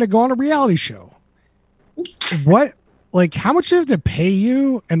 oh, I'm going to go on a reality show. What, like, how much do they have to pay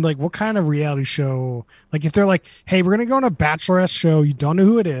you? And like, what kind of reality show? Like, if they're like, hey, we're going to go on a bachelorette show, you don't know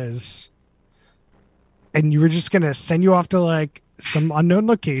who it is, and you were just going to send you off to like some unknown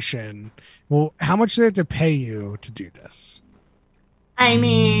location. Well, how much do they have to pay you to do this? I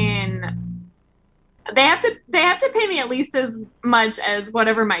mean, they have to pay me at least as much as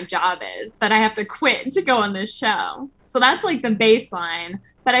whatever my job is that I have to quit to go on this show. So that's like the baseline.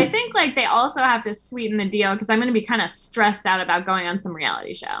 But I think like they also have to sweeten the deal because I'm going to be kind of stressed out about going on some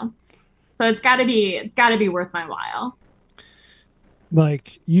reality show. So it's got to be worth my while.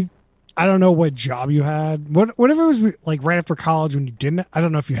 Like I don't know what job you had. Whatever it was like right after college when you didn't. I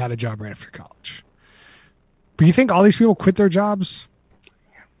don't know if you had a job right after college. But you think all these people quit their jobs?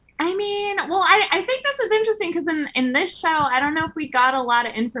 I mean, well, I think this is interesting because in this show, I don't know if we got a lot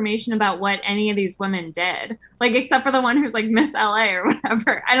of information about what any of these women did, like except for the one who's like Miss LA or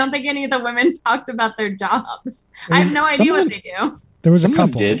whatever. I don't think any of the women talked about their jobs. I have no idea what they do. There was a Some of them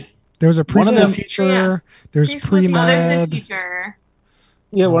couple. did. There was a One of preschool them- teacher. Yeah. There's Preschool pre teacher. Oh, there's the med. teacher.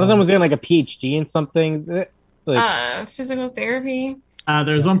 Yeah, one of them was getting like a PhD in something. Like, Physical therapy.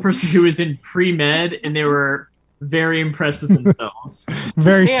 There's one person who was in pre-med, and they were very impressed with themselves.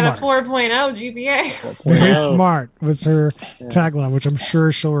 Very They had a smart. 4.0 GPA. Very Wow. smart was her Yeah. tagline, which I'm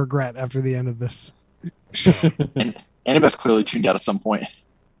sure she'll regret after the end of this show. Annabeth clearly tuned out at some point.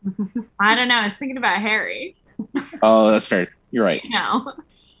 I don't know. I was thinking about Harry. Oh, that's fair. You're right. No.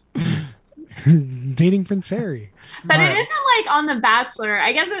 Dating Prince Harry. But All it right. isn't like on The Bachelor.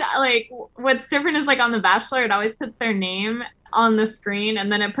 I guess like what's different is like on The Bachelor, it always puts their name on the screen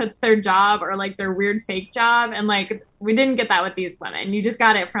and then it puts their job or like their weird fake job. And like we didn't get that with these women. You just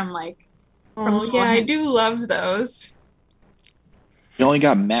got it from like from Oh, little yeah, I hints. do love those. You only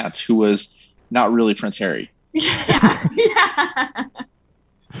got Matt, who was not really Prince Harry. Yeah. Yeah.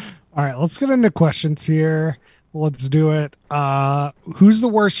 All right, let's get into questions here. Let's do it. Who's the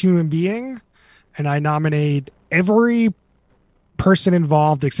worst human being? And I nominate every person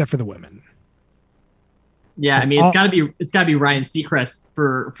involved except for the women. Yeah, I mean, it's gotta be Ryan Seacrest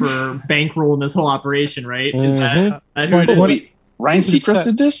for bankrolling this whole operation, right? Is that who it is? What- Wait, Ryan Seacrest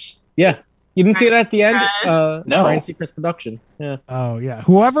did this? yeah, you didn't see it at the end. Seacrest. No. Ryan Seacrest production. Yeah. Oh yeah,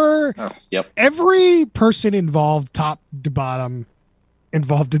 whoever, Oh, yep. every person involved, top to bottom,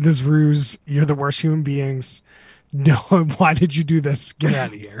 involved in this ruse. You're the worst human beings. No, why did you do this? Get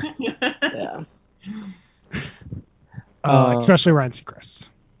out of here. Yeah. Especially Ryan Seacrest.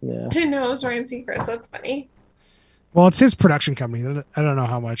 Yeah. I know it was Ryan Seacrest. That's funny. Well, it's his production company. I don't know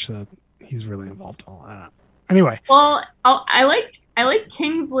how much that he's really involved in. I don't know. Anyway, Well, I like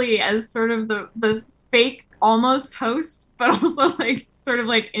Kingsley as sort of the fake almost host, but also like sort of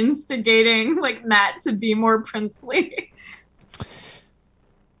like instigating like Matt to be more princely.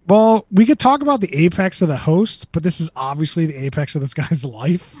 well, we could talk about the apex of the host, but this is obviously the apex of this guy's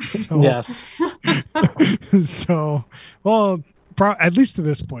life. So, Yes. so, well, at least to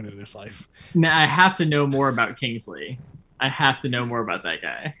this point in his life. Now, I have to know more about Kingsley. I have to know more about that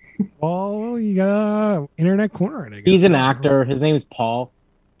guy. Well, you got internet corner it. I guess. He's an actor. His name is Paul.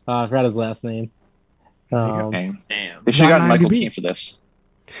 I forgot his last name. There you go. Okay. Damn. They should have gotten Michael IMDb. Caine for this.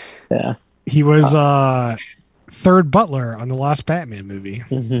 Yeah. He was third butler on the last Batman movie.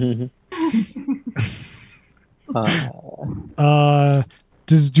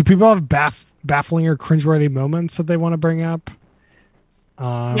 Do people have baffling or cringeworthy moments that they want to bring up?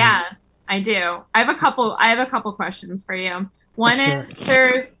 Yeah, I do. I have a couple questions for you. One Sure.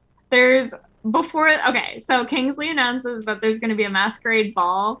 is there's before okay, so Kingsley announces that there's gonna be a masquerade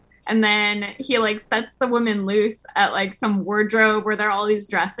ball, and then he like sets the women loose at like some wardrobe where there are all these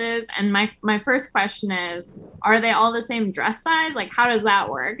dresses. And my first question is, are they all the same dress size? Like how does that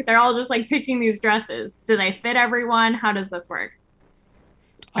work? They're all just like picking these dresses. Do they fit everyone? How does this work?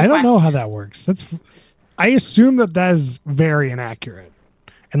 I don't know how that works. I assume that is very inaccurate,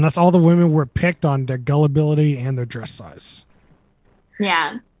 unless all the women were picked on their gullibility and their dress size.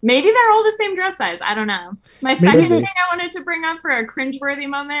 Yeah. Maybe they're all the same dress size. I don't know. My Maybe second they- thing I wanted to bring up for a cringeworthy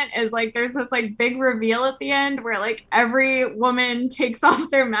moment is like there's this like big reveal at the end where like every woman takes off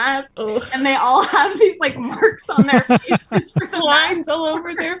their mask Ugh. and they all have these like marks on their faces for the mask. Lines all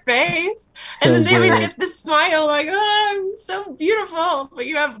over their face. And then So they would weird. get the smile like, oh, I'm so beautiful. But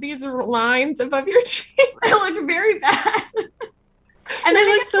you have these lines above your cheek. They look very bad. And They then it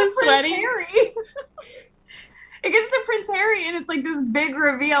look gets so to Prince sweaty. Harry. It gets to Prince Harry and it's like this big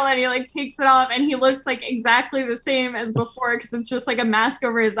reveal and he like takes it off and he looks like exactly the same as before because it's just like a mask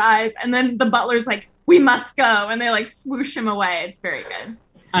over his eyes. And then the butler's like, we must go. And they like swoosh him away. It's very good.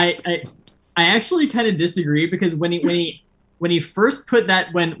 I actually kind of disagree because when he first put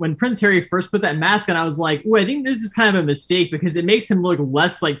that when Prince Harry first put that mask on, I was like, "Ooh, I think this is kind of a mistake because it makes him look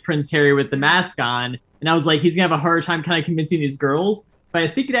less like Prince Harry with the mask on." And I was like, he's gonna have a hard time kind of convincing these girls. But I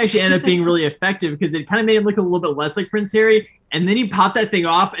think it actually ended up being really effective because it kind of made him look a little bit less like Prince Harry. And then he popped that thing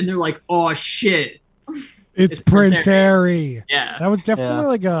off, and they're like, "Oh shit!" It's It's Prince Prince Harry. Yeah. That was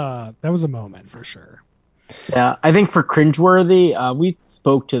definitely that was a moment for sure. Yeah, I think for cringeworthy, we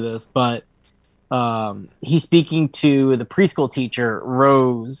spoke to this, but he's speaking to the preschool teacher,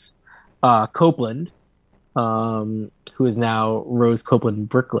 Rose Copeland, who is now Rose Copeland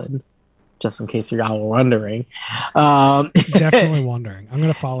Brooklyn, just in case you're all wondering. Definitely wondering. I'm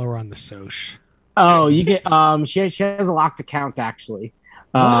gonna follow her on the Soch. Oh, you get she has a lot to count actually.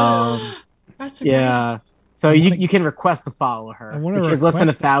 That's amazing. Yeah. So I you, wanna- you can request to follow I her, wanna which is less than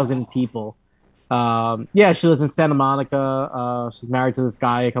request to 1,000 people. Yeah, she lives in Santa Monica. She's married to this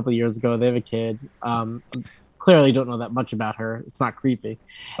guy a couple of years ago. They have a kid. Clearly don't know that much about her. It's not creepy.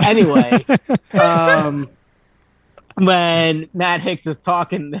 Anyway, when Matt Hicks is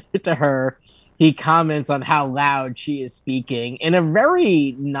talking to her, he comments on how loud she is speaking in a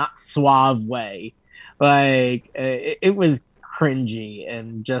very not suave way. Like it was cringy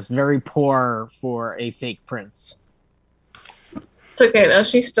and just very poor for a fake prince. It's okay though.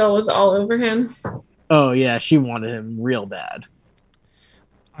 She still was all over him. Oh yeah, she wanted him real bad.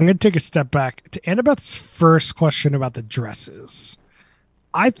 I'm going to take a step back to Annabeth's first question about the dresses.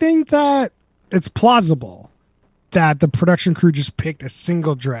 I think that it's plausible that the production crew just picked a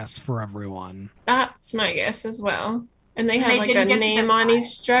single dress for everyone. That's my guess as well. And they And had they like a didn't get to name on decide.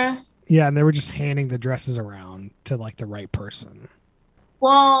 each dress. Yeah, and they were just handing the dresses around to like the right person.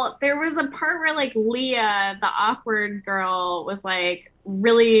 Well, there was a part where like Leah, the awkward girl, was like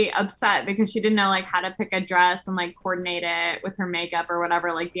really upset because she didn't know like how to pick a dress and like coordinate it with her makeup or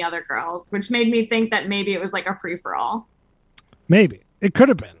whatever like the other girls, which made me think that maybe it was like a free for all. Maybe. It could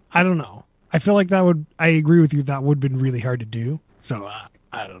have been. I don't know. I feel like I agree with you, that would have been really hard to do. So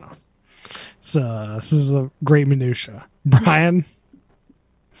I don't know. This is a great minutia. Brian?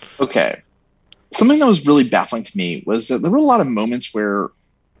 Okay. Something that was really baffling to me was that there were a lot of moments where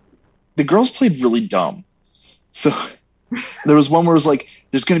the girls played really dumb. So there was one where it was like,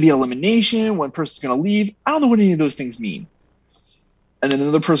 there's going to be elimination, one person's going to leave. I don't know what any of those things mean. And then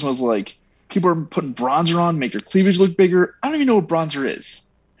another person was like, people are putting bronzer on, make their cleavage look bigger. I don't even know what bronzer is.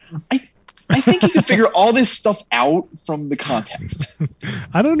 I think you can figure all this stuff out from the context.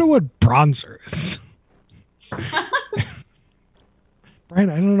 I don't know what bronzer is. Brian,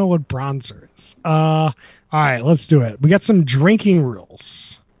 I don't know what bronzer is. All right, let's do it. We got some drinking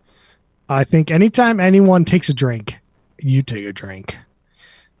rules. I think anytime anyone takes a drink, you take a drink.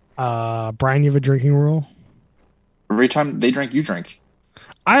 Brian, you have a drinking rule? Every time they drink, you drink.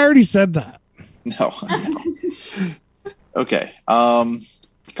 I already said that. No. Okay.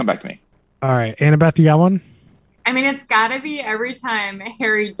 Come back to me. All right, Annabeth, you got one? I mean, it's got to be every time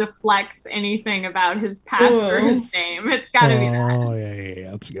Harry deflects anything about his past or his name. It's got to be that. Oh,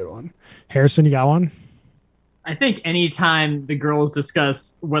 yeah. That's a good one. Harrison, you got one? I think anytime the girls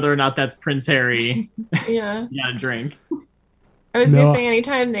discuss whether or not that's Prince Harry, Yeah. you gotta drink. I was going No. to say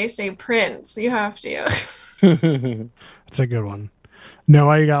anytime they say Prince, you have to. That's a good one.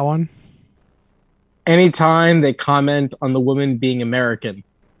 Noah, you got one? Anytime they comment on the woman being American,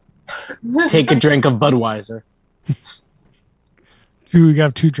 take a drink of Budweiser. You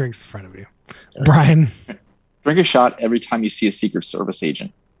got two drinks in front of you. Brian? Drink a shot every time you see a Secret Service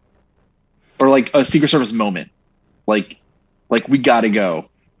agent. Or like a Secret Service moment. Like we gotta go.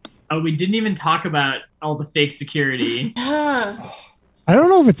 Oh, we didn't even talk about all the fake security. Yeah. I don't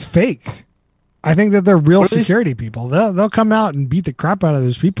know if it's fake. I think that they're real What are they- security people. They'll come out and beat the crap out of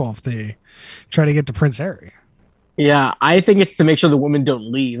those people if they try to get to Prince Harry. Yeah, I think it's to make sure the women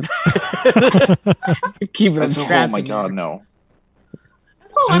don't leave. Keep them That's, oh trapped. my in God, there. no.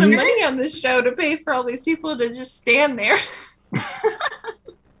 That's a lot of money on this show to pay for all these people to just stand there.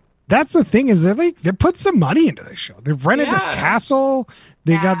 That's the thing, is they put some money into this show. They've rented this Yeah. castle.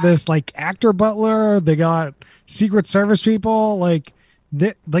 They got Yeah. this like actor butler. They got Secret Service people.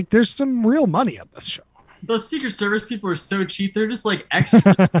 There's some real money on this show. Those Secret Service people are so cheap; they're just like extra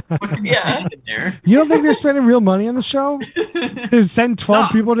fucking Yeah. standing there. You don't think they're spending real money on the show? To send 12 No.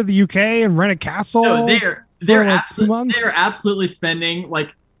 people to the UK and rent a castle? No, they're like 2 months? they're absolutely spending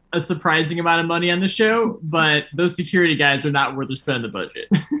like a surprising amount of money on the show, but those security guys are not worth their spending the budget.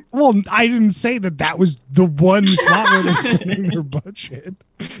 Well, I didn't say that was the one spot where they're spending their budget.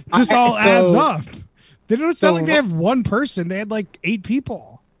 Just all adds up. They don't sound like they have one person. They had like 8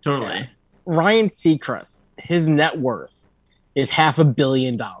 people. Totally. Ryan Seacrest, his net worth is $500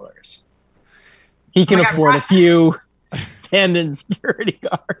 million. He can Oh my God, afford a few stand-in security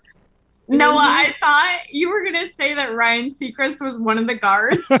guards. Noah, I thought you were going to say that Ryan Seacrest was one of the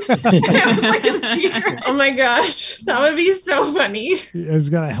guards. It was like a secret. Oh my gosh, that would be so funny. He's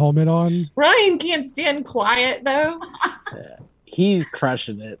got a helmet on. Ryan can't stand quiet though. He's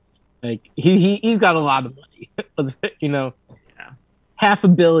crushing it. Like he's got a lot of money. Yeah.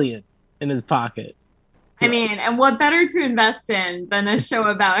 $500 million in his pocket. I mean, and what better to invest in than a show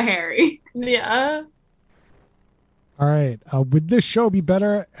about Harry? Yeah. All right. Would this show be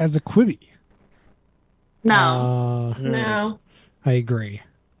better as a Quibi? No. No. I agree.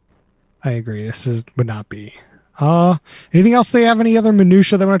 This would not be. Anything else they have? Any other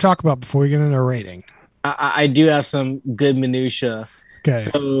minutia they want to talk about before we get into rating? I do have some good minutia. Okay.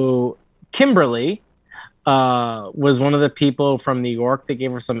 So Kimberly was one of the people from New York that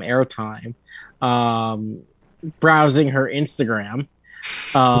gave her some airtime, browsing her Instagram.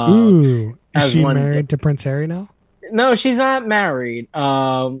 Ooh, is as she one- married to Prince Harry now? No, she's not married.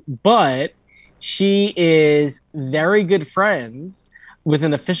 But she is very good friends with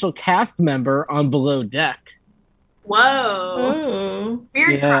an official cast member on Below Deck. Whoa. Ooh.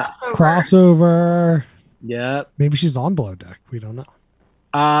 Weird Yeah. crossover. Crossover. Yep. Maybe she's on Below Deck. We don't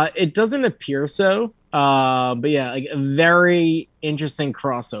know. It doesn't appear so. But yeah, like a very interesting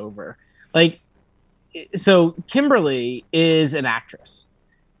crossover. Like, so Kimberly is an actress,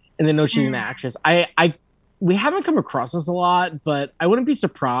 and they know she's an actress. We haven't come across this a lot, but I wouldn't be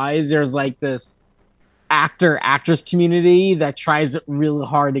surprised. There's like this actress community that tries really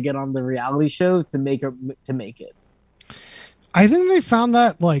hard to get on the reality shows to make it. I think they found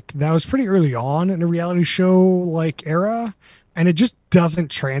that like that was pretty early on in a reality show like era, and it just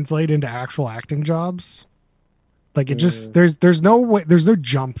doesn't translate into actual acting jobs. Like it just there's no way, there's no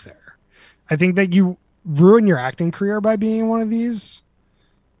jump there. I think that you ruin your acting career by being in one of these.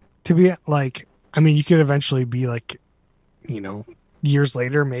 To be like, I mean, you could eventually be like, you know, years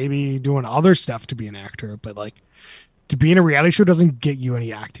later maybe doing other stuff to be an actor, but like to be in a reality show doesn't get you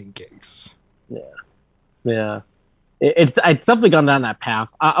any acting gigs. Yeah. It's definitely gone down that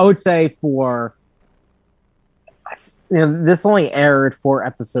path. I would say this only aired 4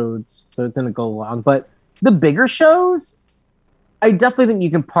 episodes, so it didn't go long. But the bigger shows, I definitely think you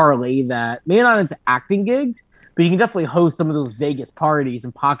can parlay that. Maybe not into acting gigs, but you can definitely host some of those Vegas parties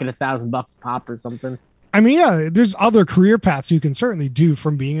and pocket $1,000 a pop or something. I mean, yeah, there's other career paths you can certainly do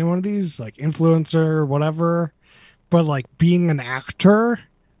from being in one of these, like influencer or whatever. But like being an actor,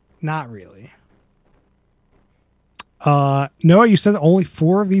 not really. Noah, you said only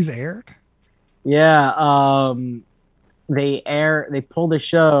 4 of these aired? Yeah, they pulled the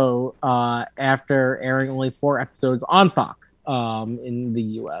show after airing only 4 episodes on Fox in the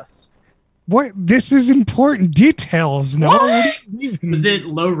US. What? This is important details. No, Was it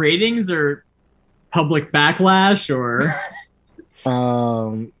low ratings or public backlash or?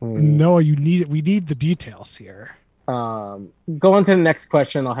 No, we need the details here. Go on to the next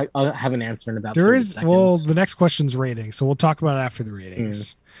question. I'll have an answer in about. There 30 is seconds. well, the next question's rating, so we'll talk about it after the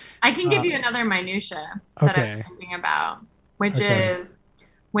ratings. I can give you another minutia that I was Okay. thinking about, which Okay. is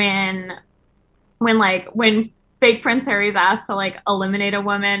when fake Prince Harry's asked to like eliminate a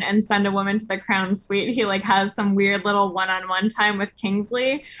woman and send a woman to the crown suite, he like has some weird little one-on-one time with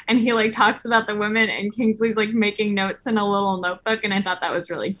Kingsley, and he like talks about the women, and Kingsley's like making notes in a little notebook, and I thought that was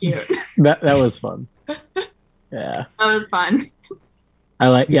really cute. that was fun. Yeah, That was fun.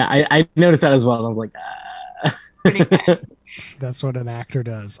 I noticed that as well. And I was like, Pretty good. That's what an actor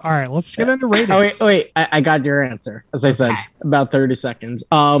does. All right, let's get into ratings. Oh wait, I got your answer. As I said, Okay. about 30 seconds.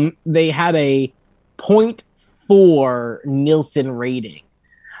 They had a 0.4 Nielsen rating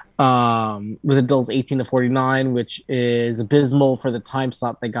with adults 18 to 49, which is abysmal for the time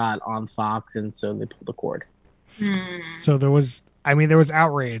slot they got on Fox, and so they pulled the cord. So there was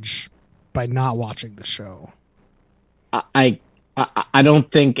outrage by not watching the show. I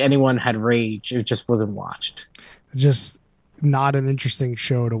don't think anyone had rage. It just wasn't watched. Just not an interesting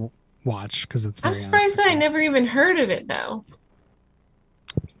show to watch because it's. I'm very surprised that I unethical. never even heard of it though.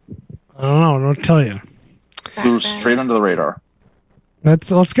 I don't know. I don't tell you. back Flew then. straight under the radar.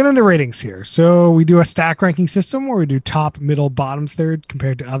 Let's get into ratings here. So we do a stack ranking system where we do top, middle, bottom, third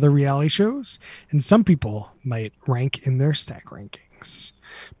compared to other reality shows, and some people might rank in their stack rankings.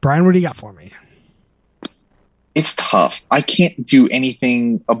 Brian, what do you got for me? It's tough. I can't do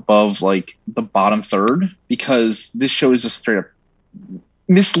anything above like the bottom third because this show is just straight up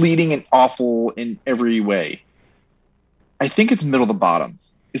misleading and awful in every way. I think it's middle to bottom.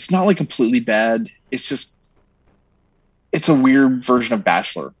 It's not like completely bad. It's a weird version of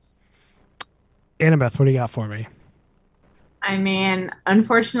Bachelor. Annabeth, what do you got for me? I mean,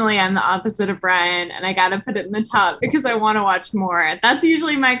 unfortunately, I'm the opposite of Brian, and I got to put it in the top because I want to watch more. That's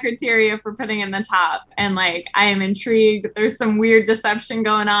usually my criteria for putting in the top. And like, I am intrigued. There's some weird deception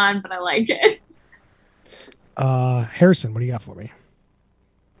going on, but I like it. Harrison, what do you got for me?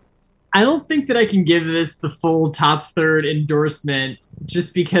 I don't think that I can give this the full top third endorsement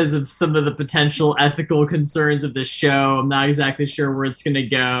just because of some of the potential ethical concerns of the show. I'm not exactly sure where it's going to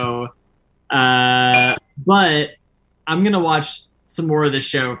go. But I'm going to watch some more of the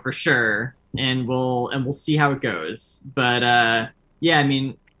show for sure, and we'll see how it goes. But yeah, I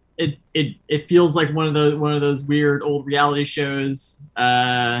mean, it feels like one of those weird old reality shows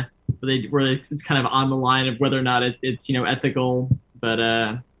where it's kind of on the line of whether or not it's ethical.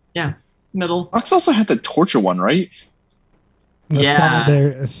 But yeah, middle. Fox also had the torture one, right? The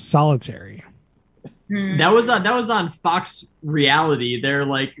Yeah. solitary. That was on Fox Reality. Their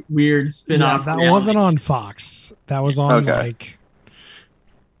like weird Yeah, spin-off. that reality. wasn't on Fox. That was on Okay. like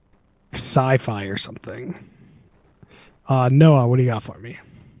Sci-Fi or something. Noah, what do you got for me?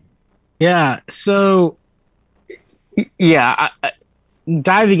 Yeah. So, yeah,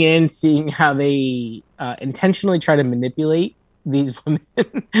 diving in, seeing how they intentionally try to manipulate these women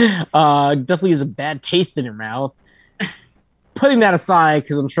definitely is a bad taste in your mouth. Putting that aside,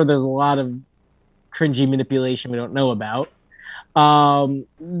 because I'm sure there's a lot of cringy manipulation we don't know about.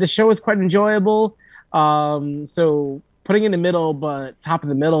 The show is quite enjoyable. So putting in the middle, but top of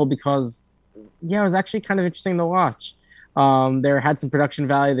the middle because yeah, it was actually kind of interesting to watch. There had some production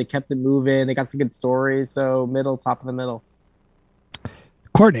value. They kept it moving. They got some good stories. So middle, top of the middle.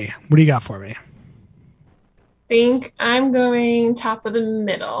 Courtney, what do you got for me? Think I'm going top of the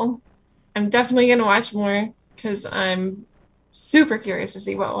middle. I'm definitely going to watch more because I'm super curious to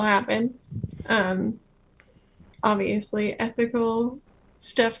see what will happen. Obviously, ethical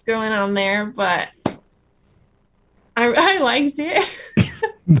stuff going on there, but I liked it.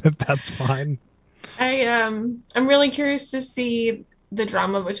 That's fine. I'm really curious to see the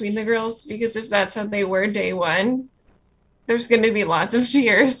drama between the girls because if that's how they were day one, there's going to be lots of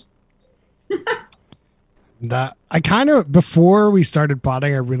tears. That I kind of before we started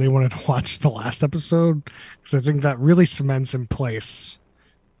potting, I really wanted to watch the last episode because I think that really cements in place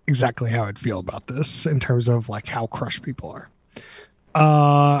exactly how I'd feel about this in terms of like how crushed people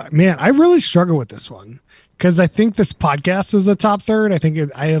are. Man, I really struggle with this one because I think this podcast is a top third. I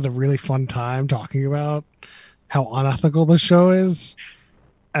think I had a really fun time talking about how unethical the show is,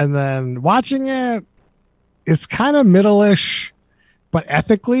 and then watching it, it's kind of middle-ish. But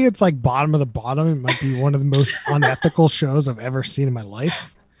ethically, it's like bottom of the bottom. It might be one of the most unethical shows I've ever seen in my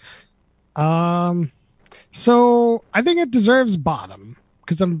life. So I think it deserves bottom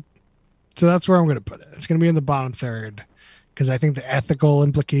so that's where I'm going to put it. It's going to be in the bottom third because I think the ethical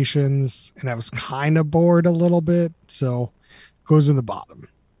implications, and I was kind of bored a little bit. So it goes in the bottom.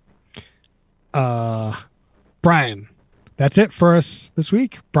 Brian, that's it for us this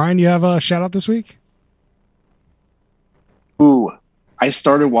week. Brian, you have a shout out this week? Ooh, I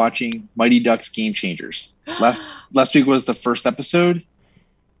started watching Mighty Ducks Game Changers. Last week was the first episode.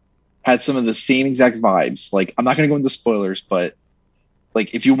 Had some of the same exact vibes. Like, I'm not going to go into spoilers, but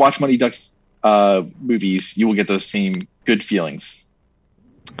like if you watch Mighty Ducks movies, you will get those same good feelings.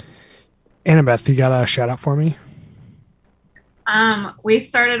 Annabeth, you got a shout out for me? We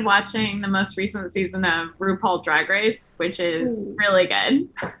started watching the most recent season of RuPaul Drag Race, which is really good.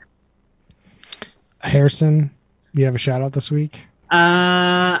 Harrison, do you have a shout out this week?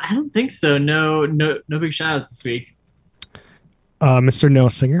 I don't think so. No big shout outs this week. Mr. Noah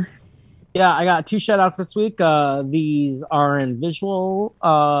Singer. Yeah, I got 2 shout outs this week. These are in visual.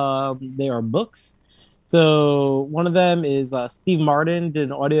 They are books. So one of them is Steve Martin did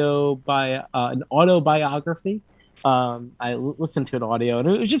an autobiography. I listened to an audio, and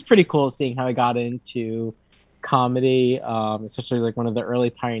it was just pretty cool seeing how he got into comedy, especially like one of the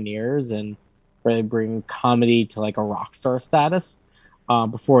early pioneers, and really bring comedy to like a rock star status.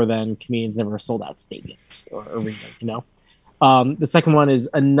 Before then, comedians never sold out stadiums or arenas, you know. The second one is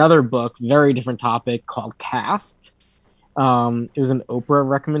another book, very different topic, called Caste. It was an Oprah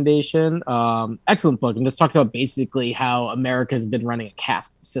recommendation. Excellent book, and this talks about basically how America has been running a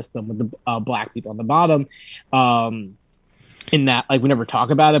caste system with the black people on the bottom. In that, like, we never talk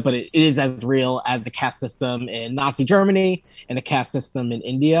about it, but it is as real as the caste system in Nazi Germany and the caste system in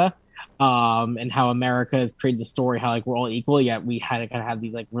India. And how America has created the story how like we're all equal, yet we had to kind of have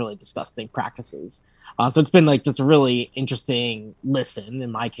these like really disgusting practices. So it's been like just a really interesting listen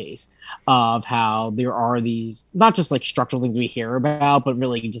in my case of how there are these not just like structural things we hear about, but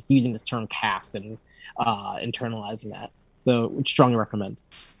really just using this term caste and internalizing that. So would strongly recommend.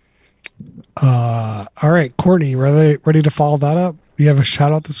 All right, Courtney, ready to follow that up? Do you have a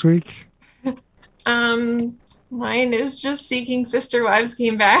shout out this week? Mine is just Seeking Sister Wives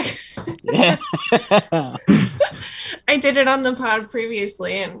came back. Yeah. I did it on the pod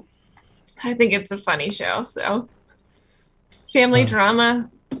previously, and I think it's a funny show. So, family drama,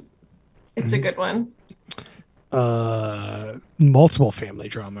 it's a good one. Multiple family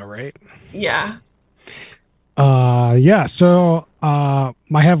drama, right? Yeah. Yeah. So, I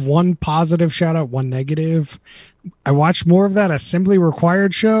have one positive shout out, one negative. I watched more of that Assembly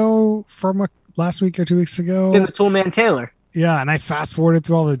Required show from last week or 2 weeks ago. It's in the Toolman Taylor. Yeah, and I fast forwarded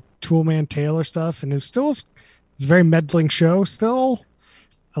through all the Toolman Taylor stuff, and it's a very meddling show. Still,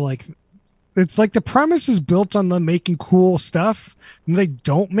 it's like the premise is built on them making cool stuff, and they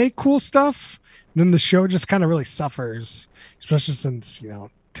don't make cool stuff. And then the show just kind of really suffers, especially since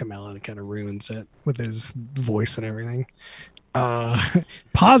Tim Allen kind of ruins it with his voice and everything.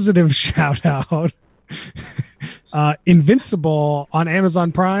 Positive shout out. Invincible on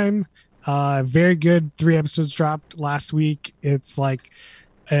Amazon Prime. Very good. 3 episodes dropped last week. It's like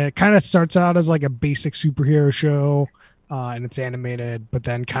it kind of starts out as like a basic superhero show, and it's animated, but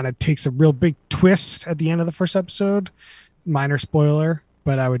then kind of takes a real big twist at the end of the first episode. Minor spoiler,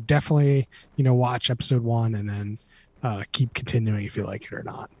 but I would definitely, watch episode 1 and then keep continuing if you like it or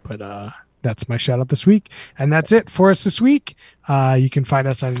not. But that's my shout out this week. And that's it for us this week. You can find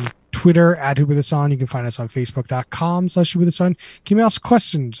us on Twitter at whowithison. You can find us on facebook.com/whowithison. You can email us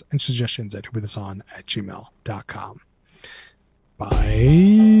questions and suggestions at whowithison@gmail.com.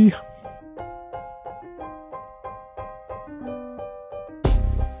 Bye.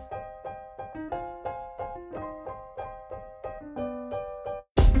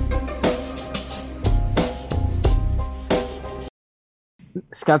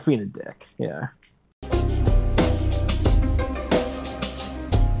 Scott's being a dick. Yeah.